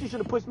up, bitch. You should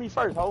have pushed me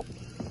first, ho.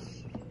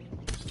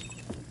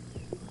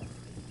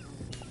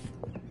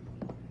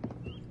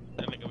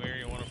 That nigga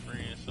Mary want a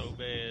friend so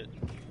bad.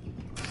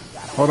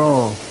 Hold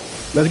on.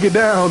 Let's get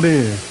down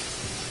then.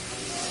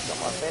 Got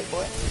my fat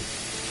boy.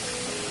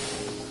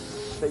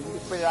 So you can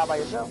spread it out by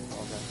yourself?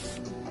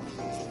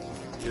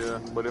 Okay. Yeah,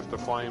 but if the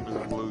flame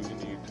is blue, you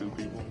need 2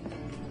 people.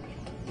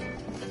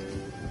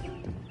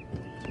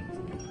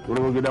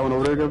 Wanna go get that one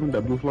over there, Kevin?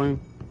 That blue flame?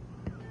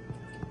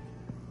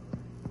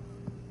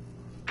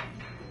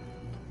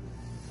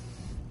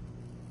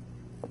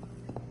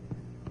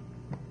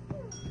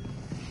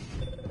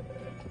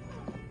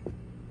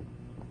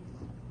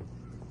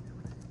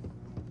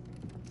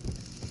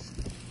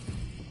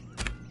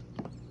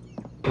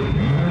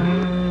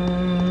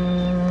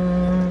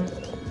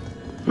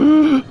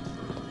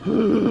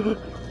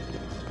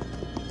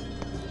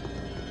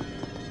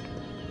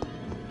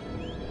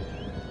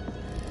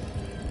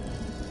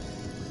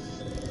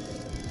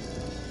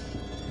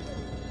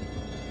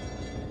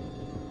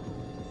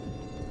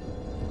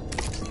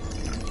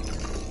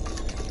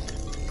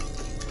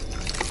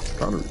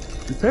 Trying to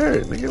repair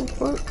it, nigga. What the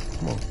fuck?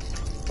 Come on.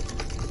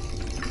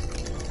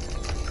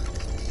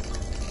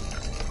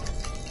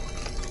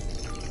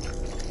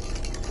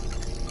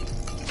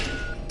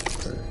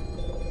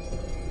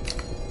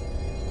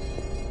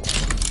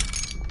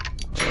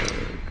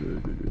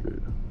 Good.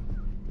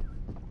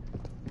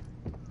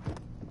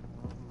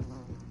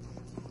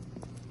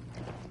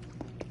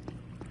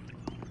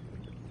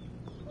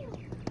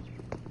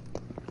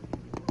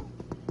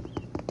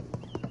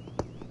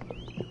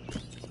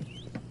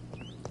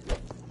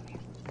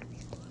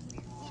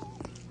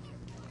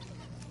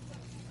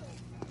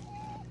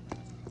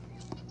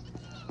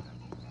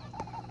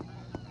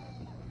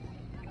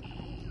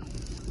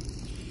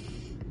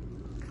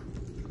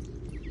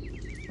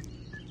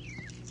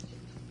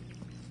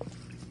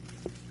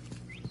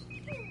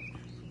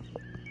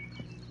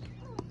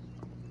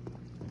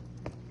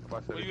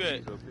 Where you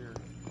at? Up here.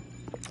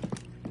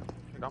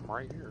 Nigga, I'm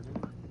right here,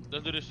 nigga.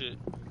 Let's do this shit.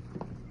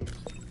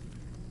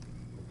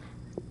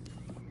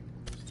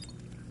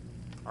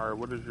 Alright,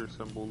 what does your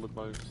symbol look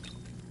like?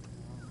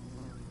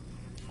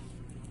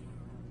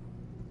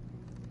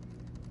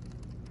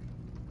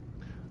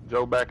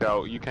 Joe, back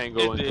out. You can't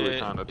go into it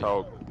trying to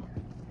talk.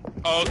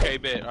 Oh, okay,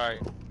 bet. Alright.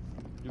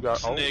 You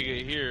got This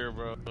nigga here,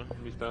 bro.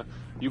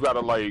 You gotta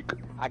like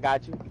I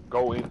got you.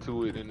 go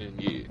into it and then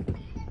yeah.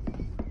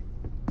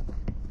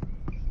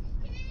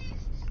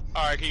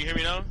 Alright, can you hear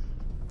me now?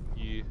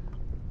 Yeah.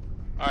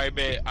 Alright,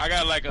 bet. I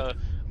got like a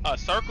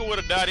circle with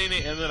a dot in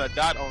it and then a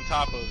dot on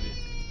top of it.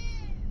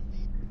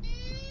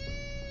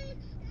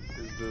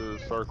 Is the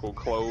circle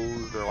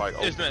closed or like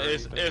open?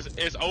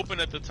 It's open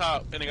at the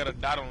top and it got a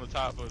dot on the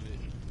top of it.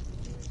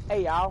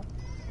 Hey, y'all.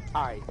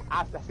 Alright,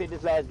 I said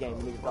this last game,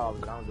 niggas thought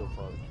I don't give a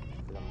fuck.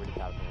 Cause I'm really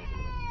tired of playing.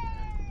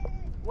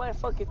 What the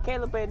fuck is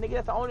Caleb at, nigga?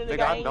 That's the only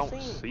nigga I ain't seen. I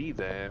don't see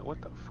that. What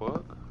the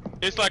fuck?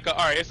 It's like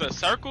it's a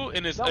circle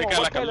and it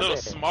got like a little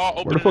small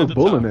opening. Where the fuck's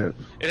Bullen at?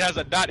 It has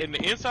a dot in the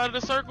inside of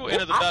the circle and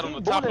there's a dot on the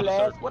top of the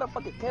circle. What the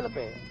fuck is Caleb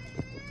at?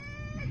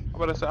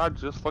 But I said I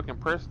just fucking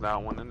pressed that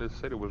one and it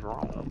said it was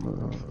wrong.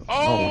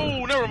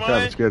 Never mind.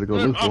 I'm scared to go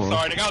look for him. I'm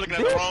sorry, nigga. I was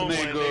looking at the wrong one,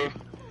 nigga.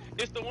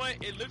 It's the one.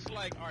 It looks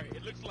like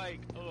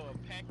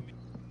Pac-Man.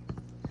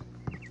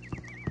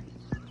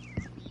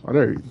 Oh,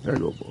 there you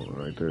go, boy,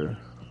 right there.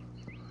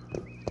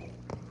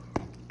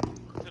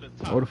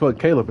 What the fuck,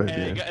 Caleb at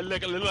then? It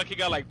look like he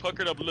got like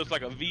puckered up. It looks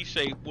like a V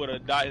shape with a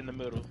dot in the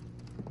middle.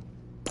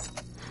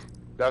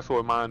 That's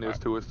what mine is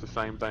too. It's the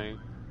same thing.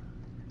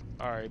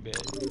 All right, bet.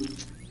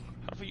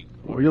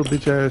 Where your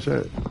bitch ass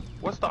at?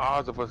 What's the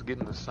odds of us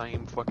getting the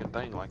same fucking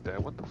thing like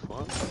that? What the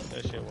fuck?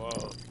 That shit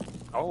wild.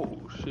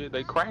 Oh shit,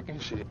 they cracking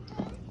shit.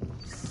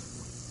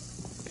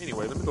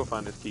 Anyway, let me go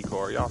find this key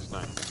card. Y'all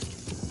stink.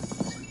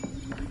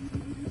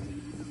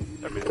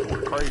 That bitch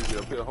going crazy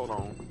up here. Hold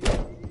on.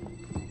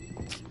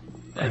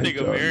 That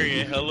nigga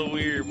Marion hella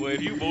weird, boy.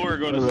 If you bored,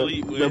 go to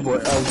sleep, boy. That boy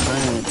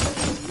outside.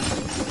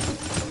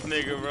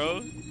 Nigga,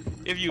 bro.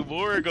 If you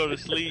bored, go to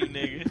sleep,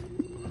 nigga.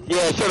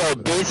 Yeah, shut up,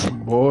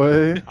 bitch.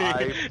 Boy.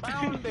 I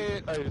found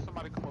it. Hey,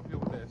 somebody come up here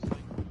with that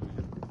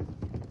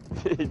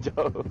sleep.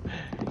 Joe.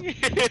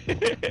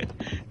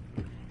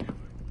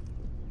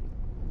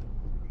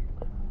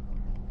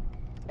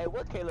 Hey,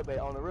 what Caleb at?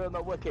 On the real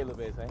note, what Caleb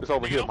is, It's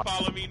over Nigga, here, don't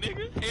follow me,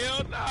 nigga.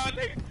 Hell nah,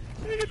 nigga.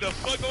 Nigga, the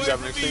fuck away You got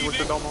from an me,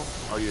 extinguisher, nigga. Domo?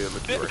 Oh yeah,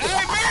 let's do it.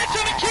 Hey, man,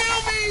 trying to kill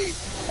me!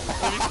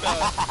 Let me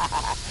stop.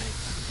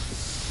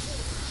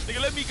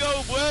 Nigga, let me go,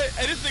 boy.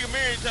 Hey, this nigga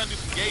Marion trying to do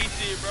some gay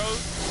shit, bro.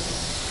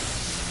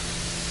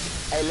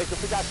 Hey, let's go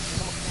pick out.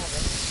 Come on,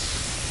 man.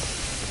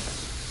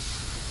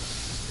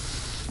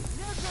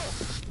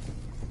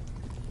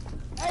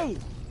 Hey!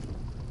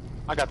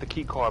 I got the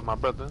key card, my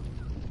brother.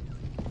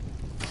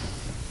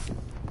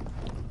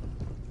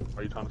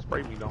 Are you trying to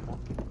spray me, Domo?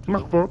 My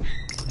fault.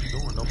 What you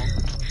doing, Domo?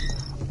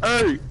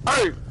 Hey!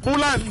 Hey!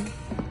 Mulan!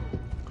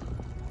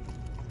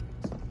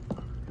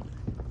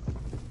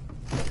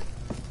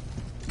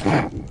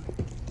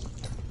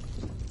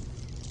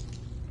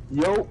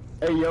 Yo,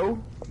 hey yo,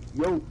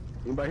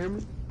 anybody hear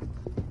me?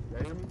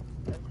 Y'all hear me?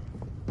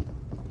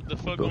 The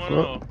fuck going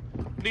on?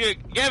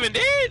 Nigga, Gavin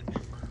dead?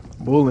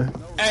 Bulling.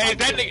 Hey,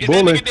 that nigga,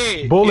 Bulling. that nigga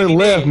dead. Bulling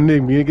left, dead?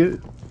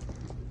 nigga.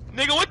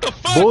 Nigga, what the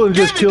fuck? Bulling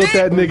just Gavin killed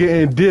dead? that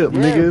nigga and dipped,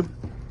 nigga.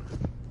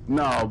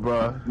 No,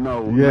 bruh.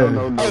 No, Yeah.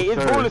 no. Hey,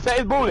 it's sir. bullet,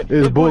 it's bullet.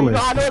 It's bullet. You know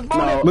how I know it's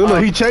bullet?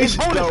 Look, he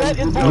chasing. It's bullet,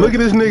 it's bullet. Look at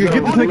this nigga.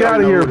 Get this nigga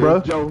out of here, bro.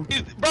 Joe. Bro,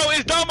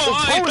 it's Domo.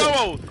 It's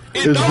Domo.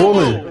 It's Domo.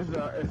 bulling.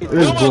 It's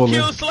Domo bulling.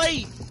 killed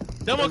Slate.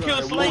 Domo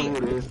killed Slate.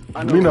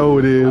 We know who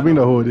it is. We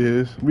know who it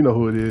is. We know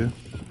who it is.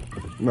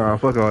 Nah,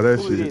 fuck all that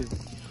Who shit. it is?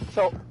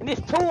 So, and there's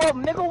two of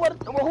them, nigga.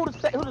 Who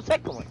the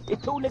second one?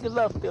 It's two niggas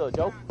left still,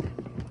 Joe.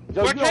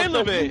 Joe, Where you don't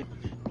Caleb trust me? at?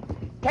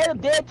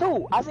 Caleb dead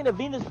too. I seen a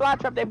Venus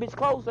flytrap that bitch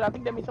closed, so I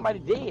think that means somebody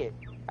dead.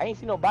 I ain't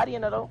seen no body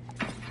in there though.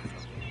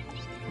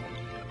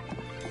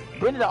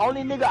 Brendan, the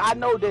only nigga I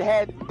know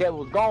that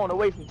was gone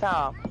away from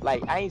town.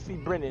 Like I ain't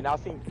seen Brendan. I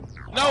seen.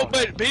 No,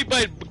 but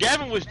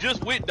Gavin was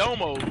just with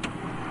Domo.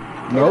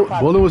 No,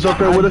 Bullen was up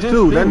there with us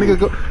too. That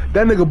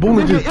nigga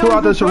Bullen just pulled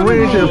out the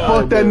syringe and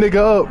fucked that nigga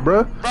up,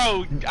 bruh.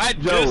 Bro, I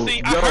just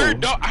seen. I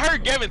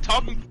heard Gavin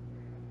talking.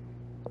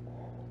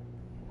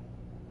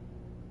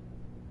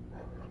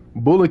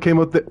 Bullen came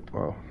up there.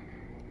 Oh.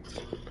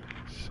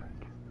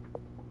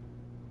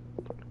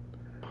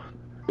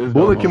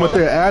 Bullen came up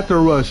there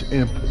after Rush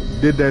and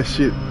did that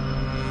shit.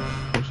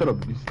 Oh, shut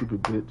up, you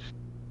stupid bitch.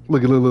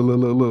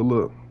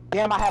 Look.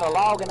 Damn, I had a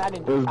log and I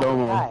didn't. It's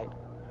Domo. I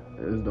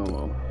It's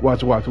Domo.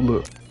 Watch,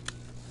 look.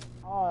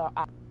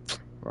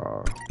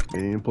 Oh, He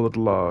ain't pull up the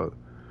log.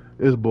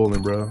 It's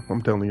Bullen, bro.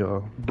 I'm telling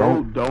y'all.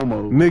 Domo.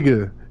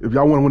 Nigga, if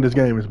y'all want to win this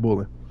game, it's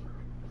Bullen.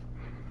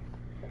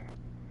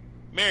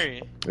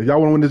 Marion, If y'all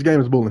want to win this game,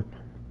 it's Bullen.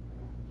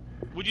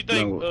 what you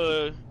think?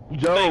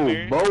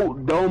 Joe,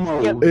 vote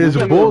Domo. It's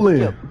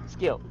Bullen.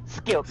 Skip,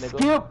 nigga.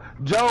 Skip,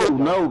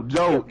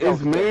 Joe.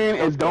 It's man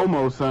and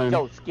Domo, son.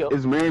 Joe, skip.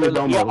 It's man and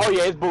Domo. Yeah, oh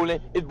yeah, it's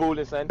Bullen. It's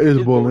Bullen, son.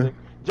 It's Bullen.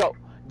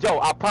 Joe,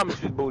 I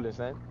promise you it's Bullen,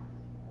 son.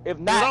 If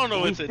not, I don't know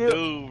what to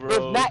do, bro.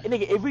 If not,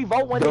 nigga, if we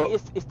vote one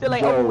nigga, it still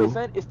ain't over with,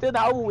 son. It's still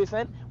not over with,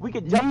 son. We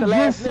could jump the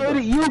last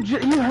nigga. You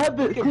had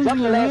the We can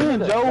jump the last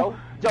nigga, Joe.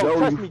 Joe,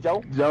 trust me,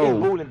 Joe. It's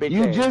Bullen, bitch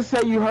You ass. just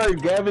said you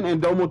heard Gavin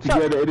and Domo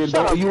together, and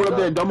then you went up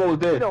there and Domo was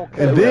dead.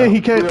 And then he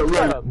came.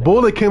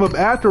 Bullen came up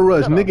after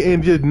us, nigga,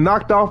 and just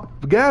knocked off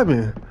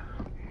Gavin.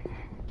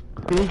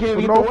 He can't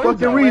For get no the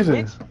fucking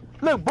reason.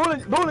 Look,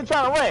 Bullen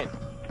trying to run.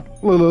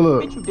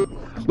 Look. Bitch, you did.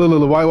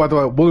 Look.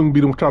 Why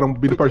Bullen trying to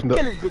be the person that?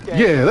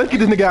 Yeah, let's get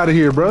this nigga out of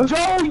here, bro.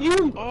 Joe,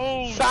 you.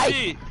 Oh Psych.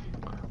 shit!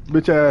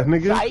 Bitch ass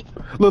nigga. Psych.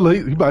 Look,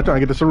 he about trying to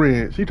get the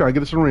syringe. He trying to get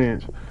the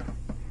syringe.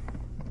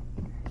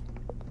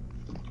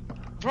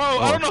 Bro,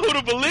 I don't know who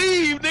to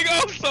believe, nigga.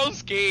 I'm so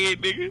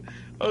scared, nigga.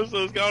 I'm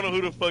so scared. I don't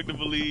know who the fuck to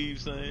believe,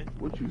 son.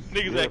 What you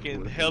Niggas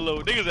acting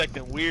niggas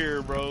acting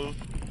weird, bro.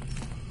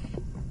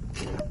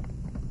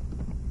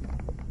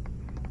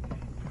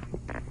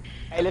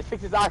 Hey, let's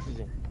fix his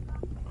oxygen.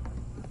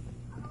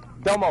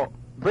 Domo,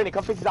 Brendan,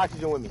 come fix his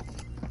oxygen with me.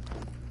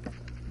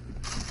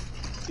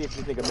 See if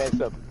this nigga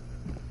messed up.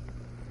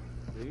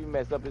 If you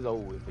messed up, it's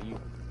over with for you.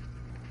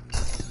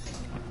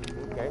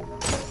 Okay.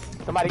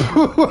 Somebody.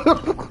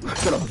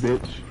 Shut up,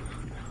 bitch.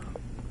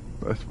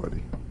 That's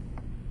funny.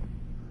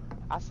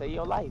 I say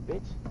your life,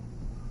 bitch.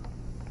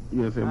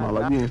 You didn't say my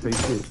life. You didn't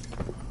say shit.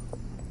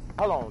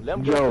 Hold on, let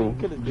him get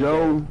kill his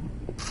bitch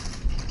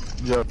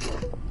ass. Joe.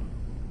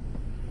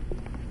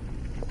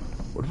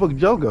 Where the fuck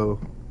Joe go?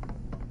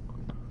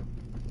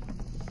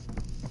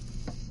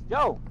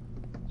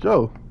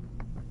 Joe.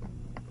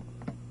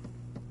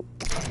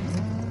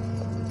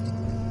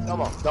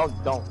 Come on,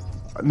 don't.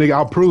 Nigga,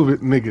 I'll prove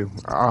it, nigga.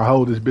 I'll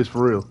hold this bitch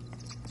for real.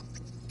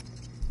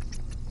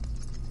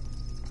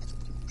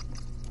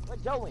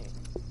 What Joe in?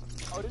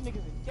 Oh, them niggas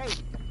is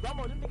gay.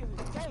 Domo, them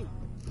niggas is gay.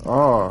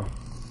 Oh.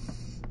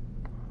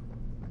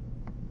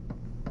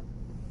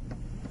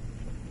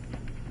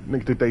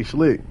 Niggas think they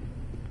slick.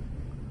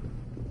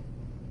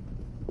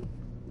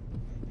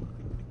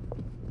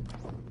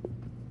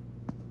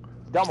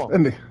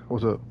 Domo.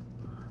 What's up?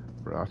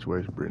 Bro, I swear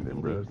it's Brendan,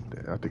 bro.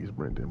 I think it's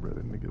Brendan, bro.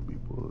 That nigga be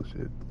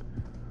bullshit.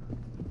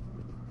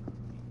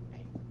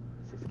 Hey,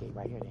 let's escape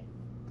right here then.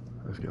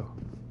 Let's go.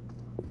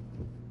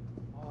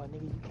 Oh,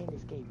 nigga, you can't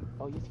escape.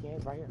 Oh, yes, you can.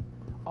 It's right here.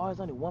 Oh, there's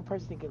only one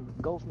person that can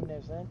go from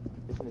there, son.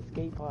 It's an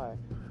escape pod.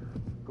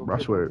 Bro, I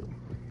swear.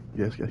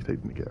 Yes, take the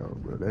nigga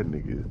out, bro. That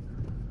nigga.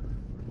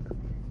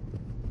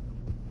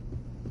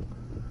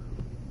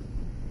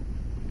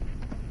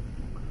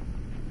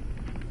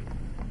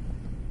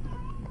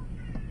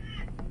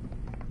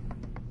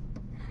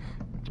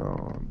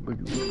 Oh, look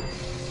at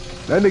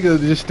that nigga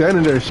just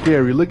standing there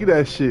scary. Look at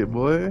that shit,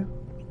 boy.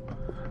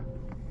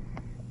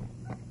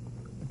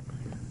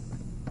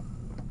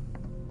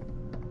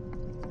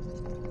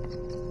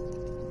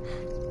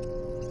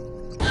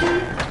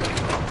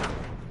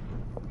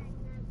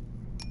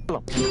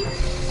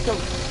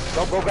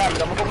 Go grab him,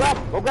 Domo.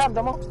 Go grab him,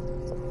 Domo.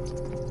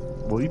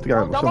 Well, you think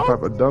I'm some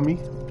type of dummy?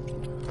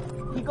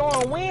 He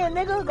gonna win,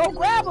 nigga. Go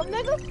grab him,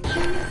 nigga.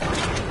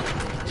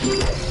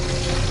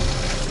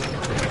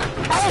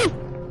 Hey!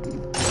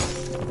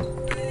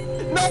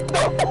 No!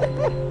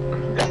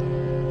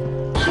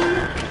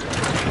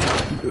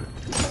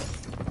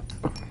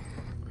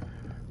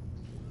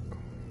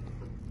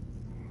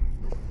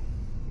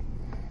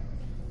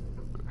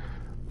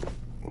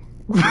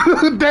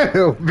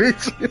 Damn,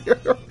 bitch.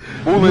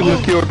 Bullet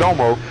just killed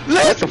Domo.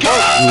 Let's go!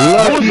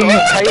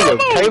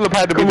 Caleb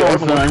had to be the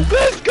other one.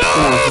 Let's go!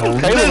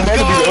 Caleb had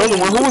to be the other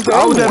one. Who was the I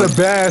other was one? at a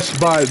bad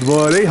spot,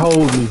 boy. They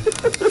hold me.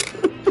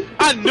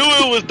 I knew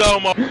it was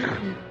Domo.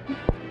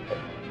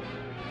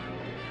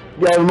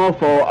 Yeah, it's my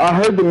fault. I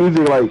heard the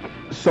music like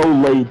so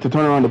late to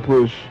turn around to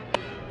push.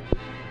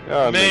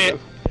 Man,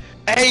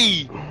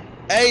 hey,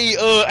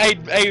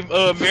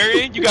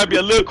 Marion, you gotta be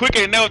a little quicker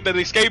than that with that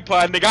escape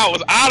pod, nigga. I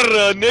was out of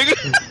there, nigga.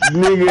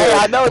 Nigga, Hey,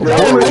 I know,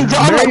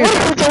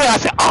 I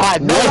said, I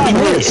know he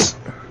missed.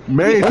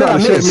 Marion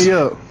tried to set me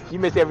up. You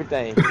missed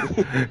everything.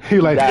 He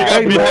like,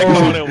 hey,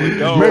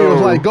 Marion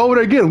was like, go over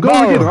there, get him, go over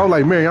there, get him. I was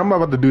like, Marion, I'm not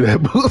about to do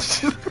that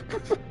bullshit.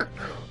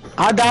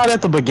 I died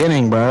at the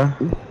beginning, bro.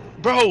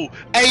 Bro,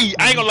 hey,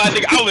 I ain't gonna lie,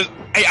 nigga.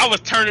 I was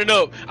turning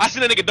up. I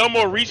seen that nigga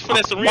Domo reach for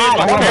that syringe. I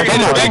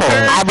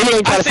really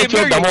ain't trying to set you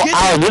up, Domo.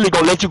 I was really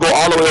gonna let you go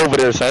all the way over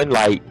there, son.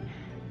 Like,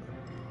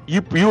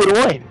 you would've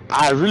won.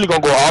 I was really gonna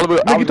go all the way.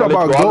 Nigga, you talking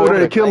about go over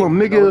there and kill him,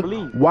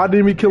 nigga. Why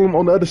didn't we kill him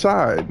on the other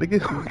side, nigga?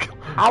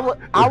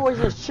 I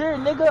wasn't sure,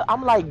 nigga.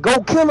 I'm like,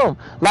 go kill him.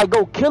 Like,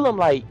 go kill him.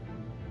 Like,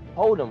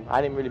 hold him.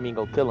 I didn't really mean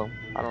go kill him.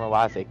 I don't know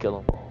why I said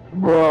kill him.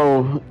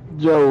 bro,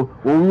 Joe,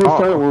 when we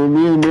were when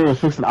me and Mary was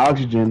fixing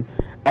oxygen,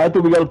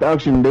 after we got up the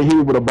oxygen, they hit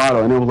me with a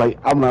bottle, and it was like,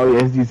 I'm not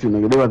really SDC,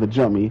 nigga. They about to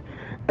jump me.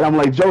 And I'm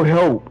like, Joe,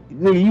 help.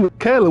 Nigga, you...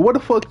 Kayla, where the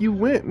fuck you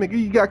went, nigga?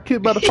 You got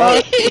killed by the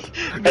fire?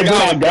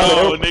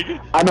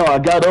 I know, I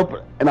got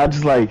up, and I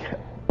just like,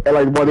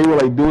 while they were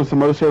like doing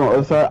some other shit on the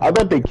other side, I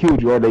thought they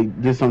killed you or they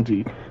did something to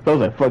you. So I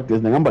was like, fuck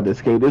this, nigga. I'm about to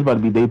escape. This is about to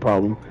be their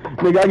problem.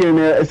 Nigga, I get in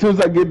there. As soon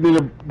as I get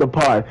to the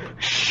pod,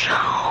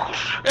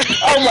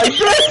 I'm like,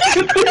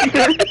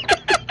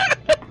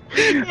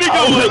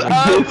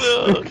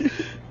 nigga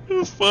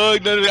was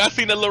fuck, I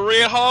seen the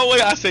Lorraine hallway.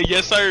 I said,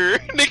 yes, sir.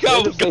 Nigga,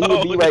 I was gone.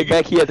 He'll be right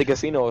back here at the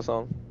casino or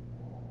something.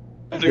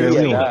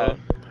 Yeah,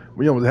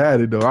 we almost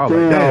had it, though. I was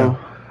like, damn.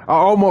 I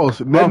almost,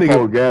 that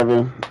nigga.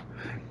 Gavin.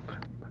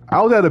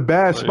 I was at a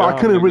bad spot. I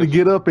couldn't really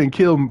get up and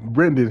kill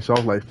Brendan, so I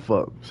was like,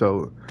 fuck.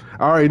 So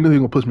I already knew he was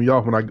going to push me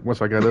off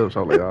once I got up,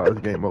 so I was like, oh,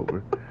 it's game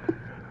over.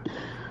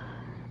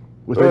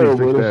 Which they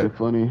fix that.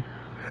 Funny.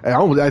 Hey, I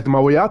almost acted my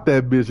way out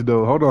that bitch,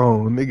 though. Hold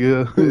on,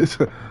 nigga.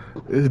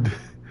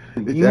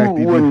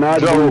 You would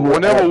not do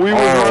whenever we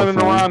was running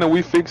around and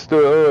we fixed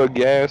the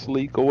gas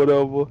leak or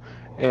whatever,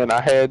 and I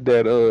had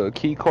that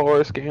key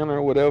card scanner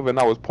or whatever, and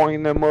I was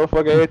pointing that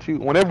motherfucker at you.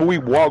 Whenever we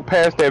walked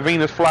past that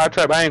Venus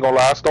flytrap, I ain't gonna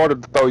lie, I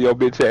started to throw your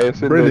bitch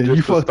ass in Brendan, there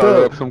just you to fucked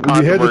start up. some When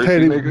you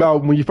hesitated nigga.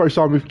 about when you first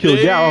saw me kill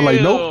Gal, I was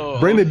like, nope,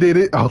 Brendan did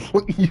it. I was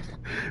like,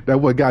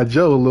 that what got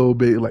Joe a little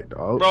bit like,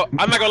 dog. Bro,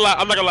 I'm not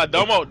gonna lie.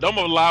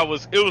 Domo lie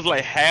was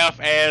like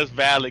half-ass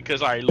valid.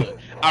 Cause alright, look,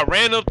 I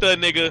ran up the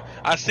nigga.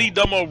 I see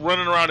Domo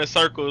running around in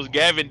circles.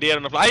 Gavin dead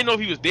on the floor. I didn't know if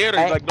he was dead or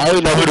I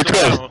didn't know who to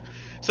trust.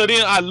 So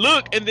then I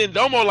look, and then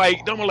Domo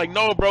like,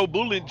 no, bro,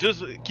 Bullet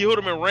just killed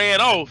him and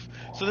ran off.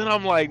 So then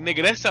I'm like,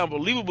 nigga, that sound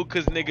believable,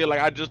 cause nigga, like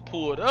I just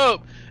pulled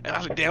up, and I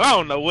was like, damn, I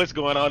don't know what's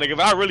going on, nigga.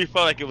 If I really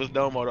felt like it was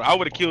Domo, though, I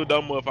would have killed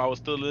Domo if I was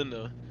still in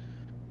there.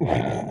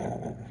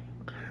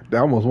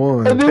 That almost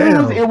won. And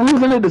Damn. then we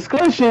was in a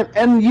discussion,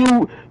 and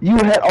you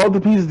had all the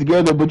pieces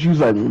together, but you was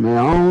like, man,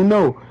 I don't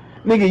know.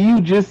 Nigga,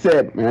 you just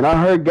said, man, I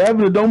heard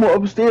Gavin and Domo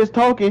upstairs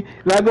talking,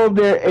 and I go up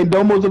there, and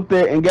Domo's up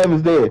there, and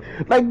Gavin's dead.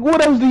 Like,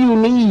 what else do you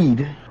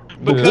need?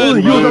 Because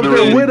you was up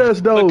there with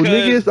us, though,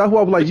 niggas. That's why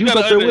I was like, you was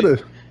up there with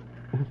us.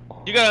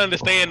 You gotta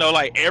understand, though,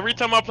 like, every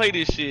time I play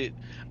this shit,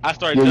 I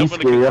started jumping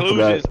to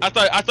conclusions. I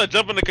started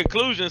jumping to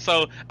conclusions.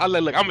 So I was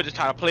like, look, I'm gonna just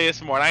try to play it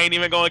smart. I ain't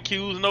even gonna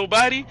accuse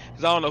nobody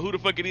because I don't know who the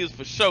fuck it is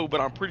for sure. But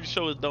I'm pretty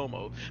sure it's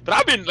Domo. But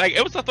I've been like,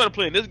 ever since I started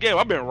playing this game,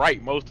 I've been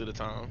right most of the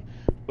time.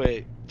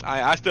 But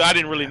I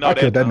didn't really know I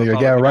cut that nigga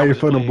guy right in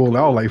front of the bullet.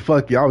 I was like,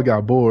 fuck you. I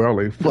got bored. I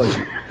was like, fuck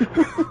you.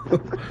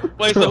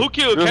 Wait, so who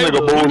killed this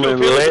Caleb? Nigga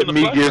Bullet let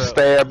me get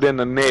stabbed in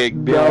the neck.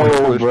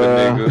 No,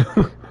 bro.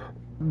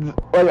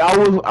 Like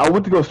I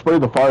went to go spray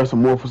the fire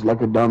some more for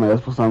like a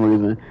dumbass for some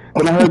reason.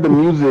 Then I heard the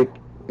music,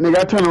 nigga.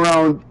 I turned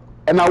around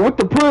and I went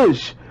to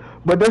push,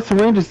 but that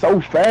syringe is so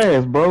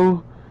fast,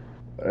 bro.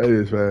 That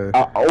is fast.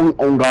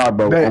 On God,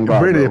 bro. On God,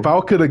 Brendan, bro.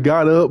 if I could have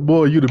got up,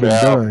 boy, you'd have been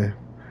done.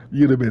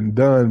 You'd have been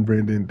done,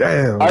 Brendan.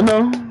 Damn. I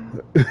know.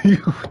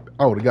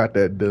 I would have got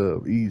that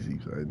dub easy.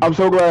 Son. I'm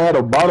so glad I had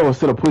a bottle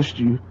instead of pushed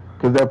you,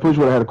 because that push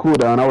would have had a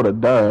cooldown. I would have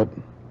died.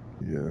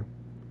 Yeah.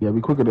 Yeah, be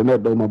quicker than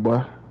that though, my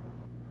boy.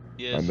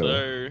 Yes,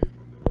 sir.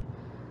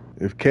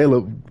 If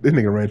Caleb, this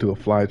nigga ran into a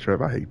fly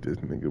trap, I hate this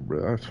nigga,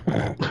 bro.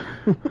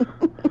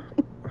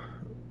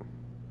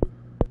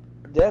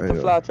 That's the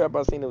fly trap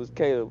I seen. It was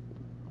Caleb.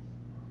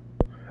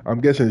 I'm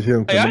guessing it's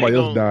him because nobody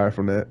else died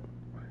from that.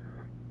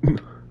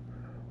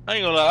 I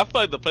ain't gonna lie. I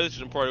feel like the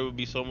PlayStation party would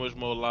be so much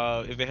more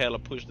live if it had a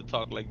push to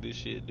talk like this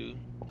shit, dude.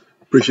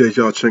 Appreciate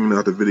y'all checking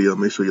out the video.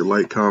 Make sure you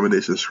like, comment,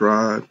 and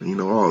subscribe. You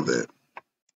know, all that.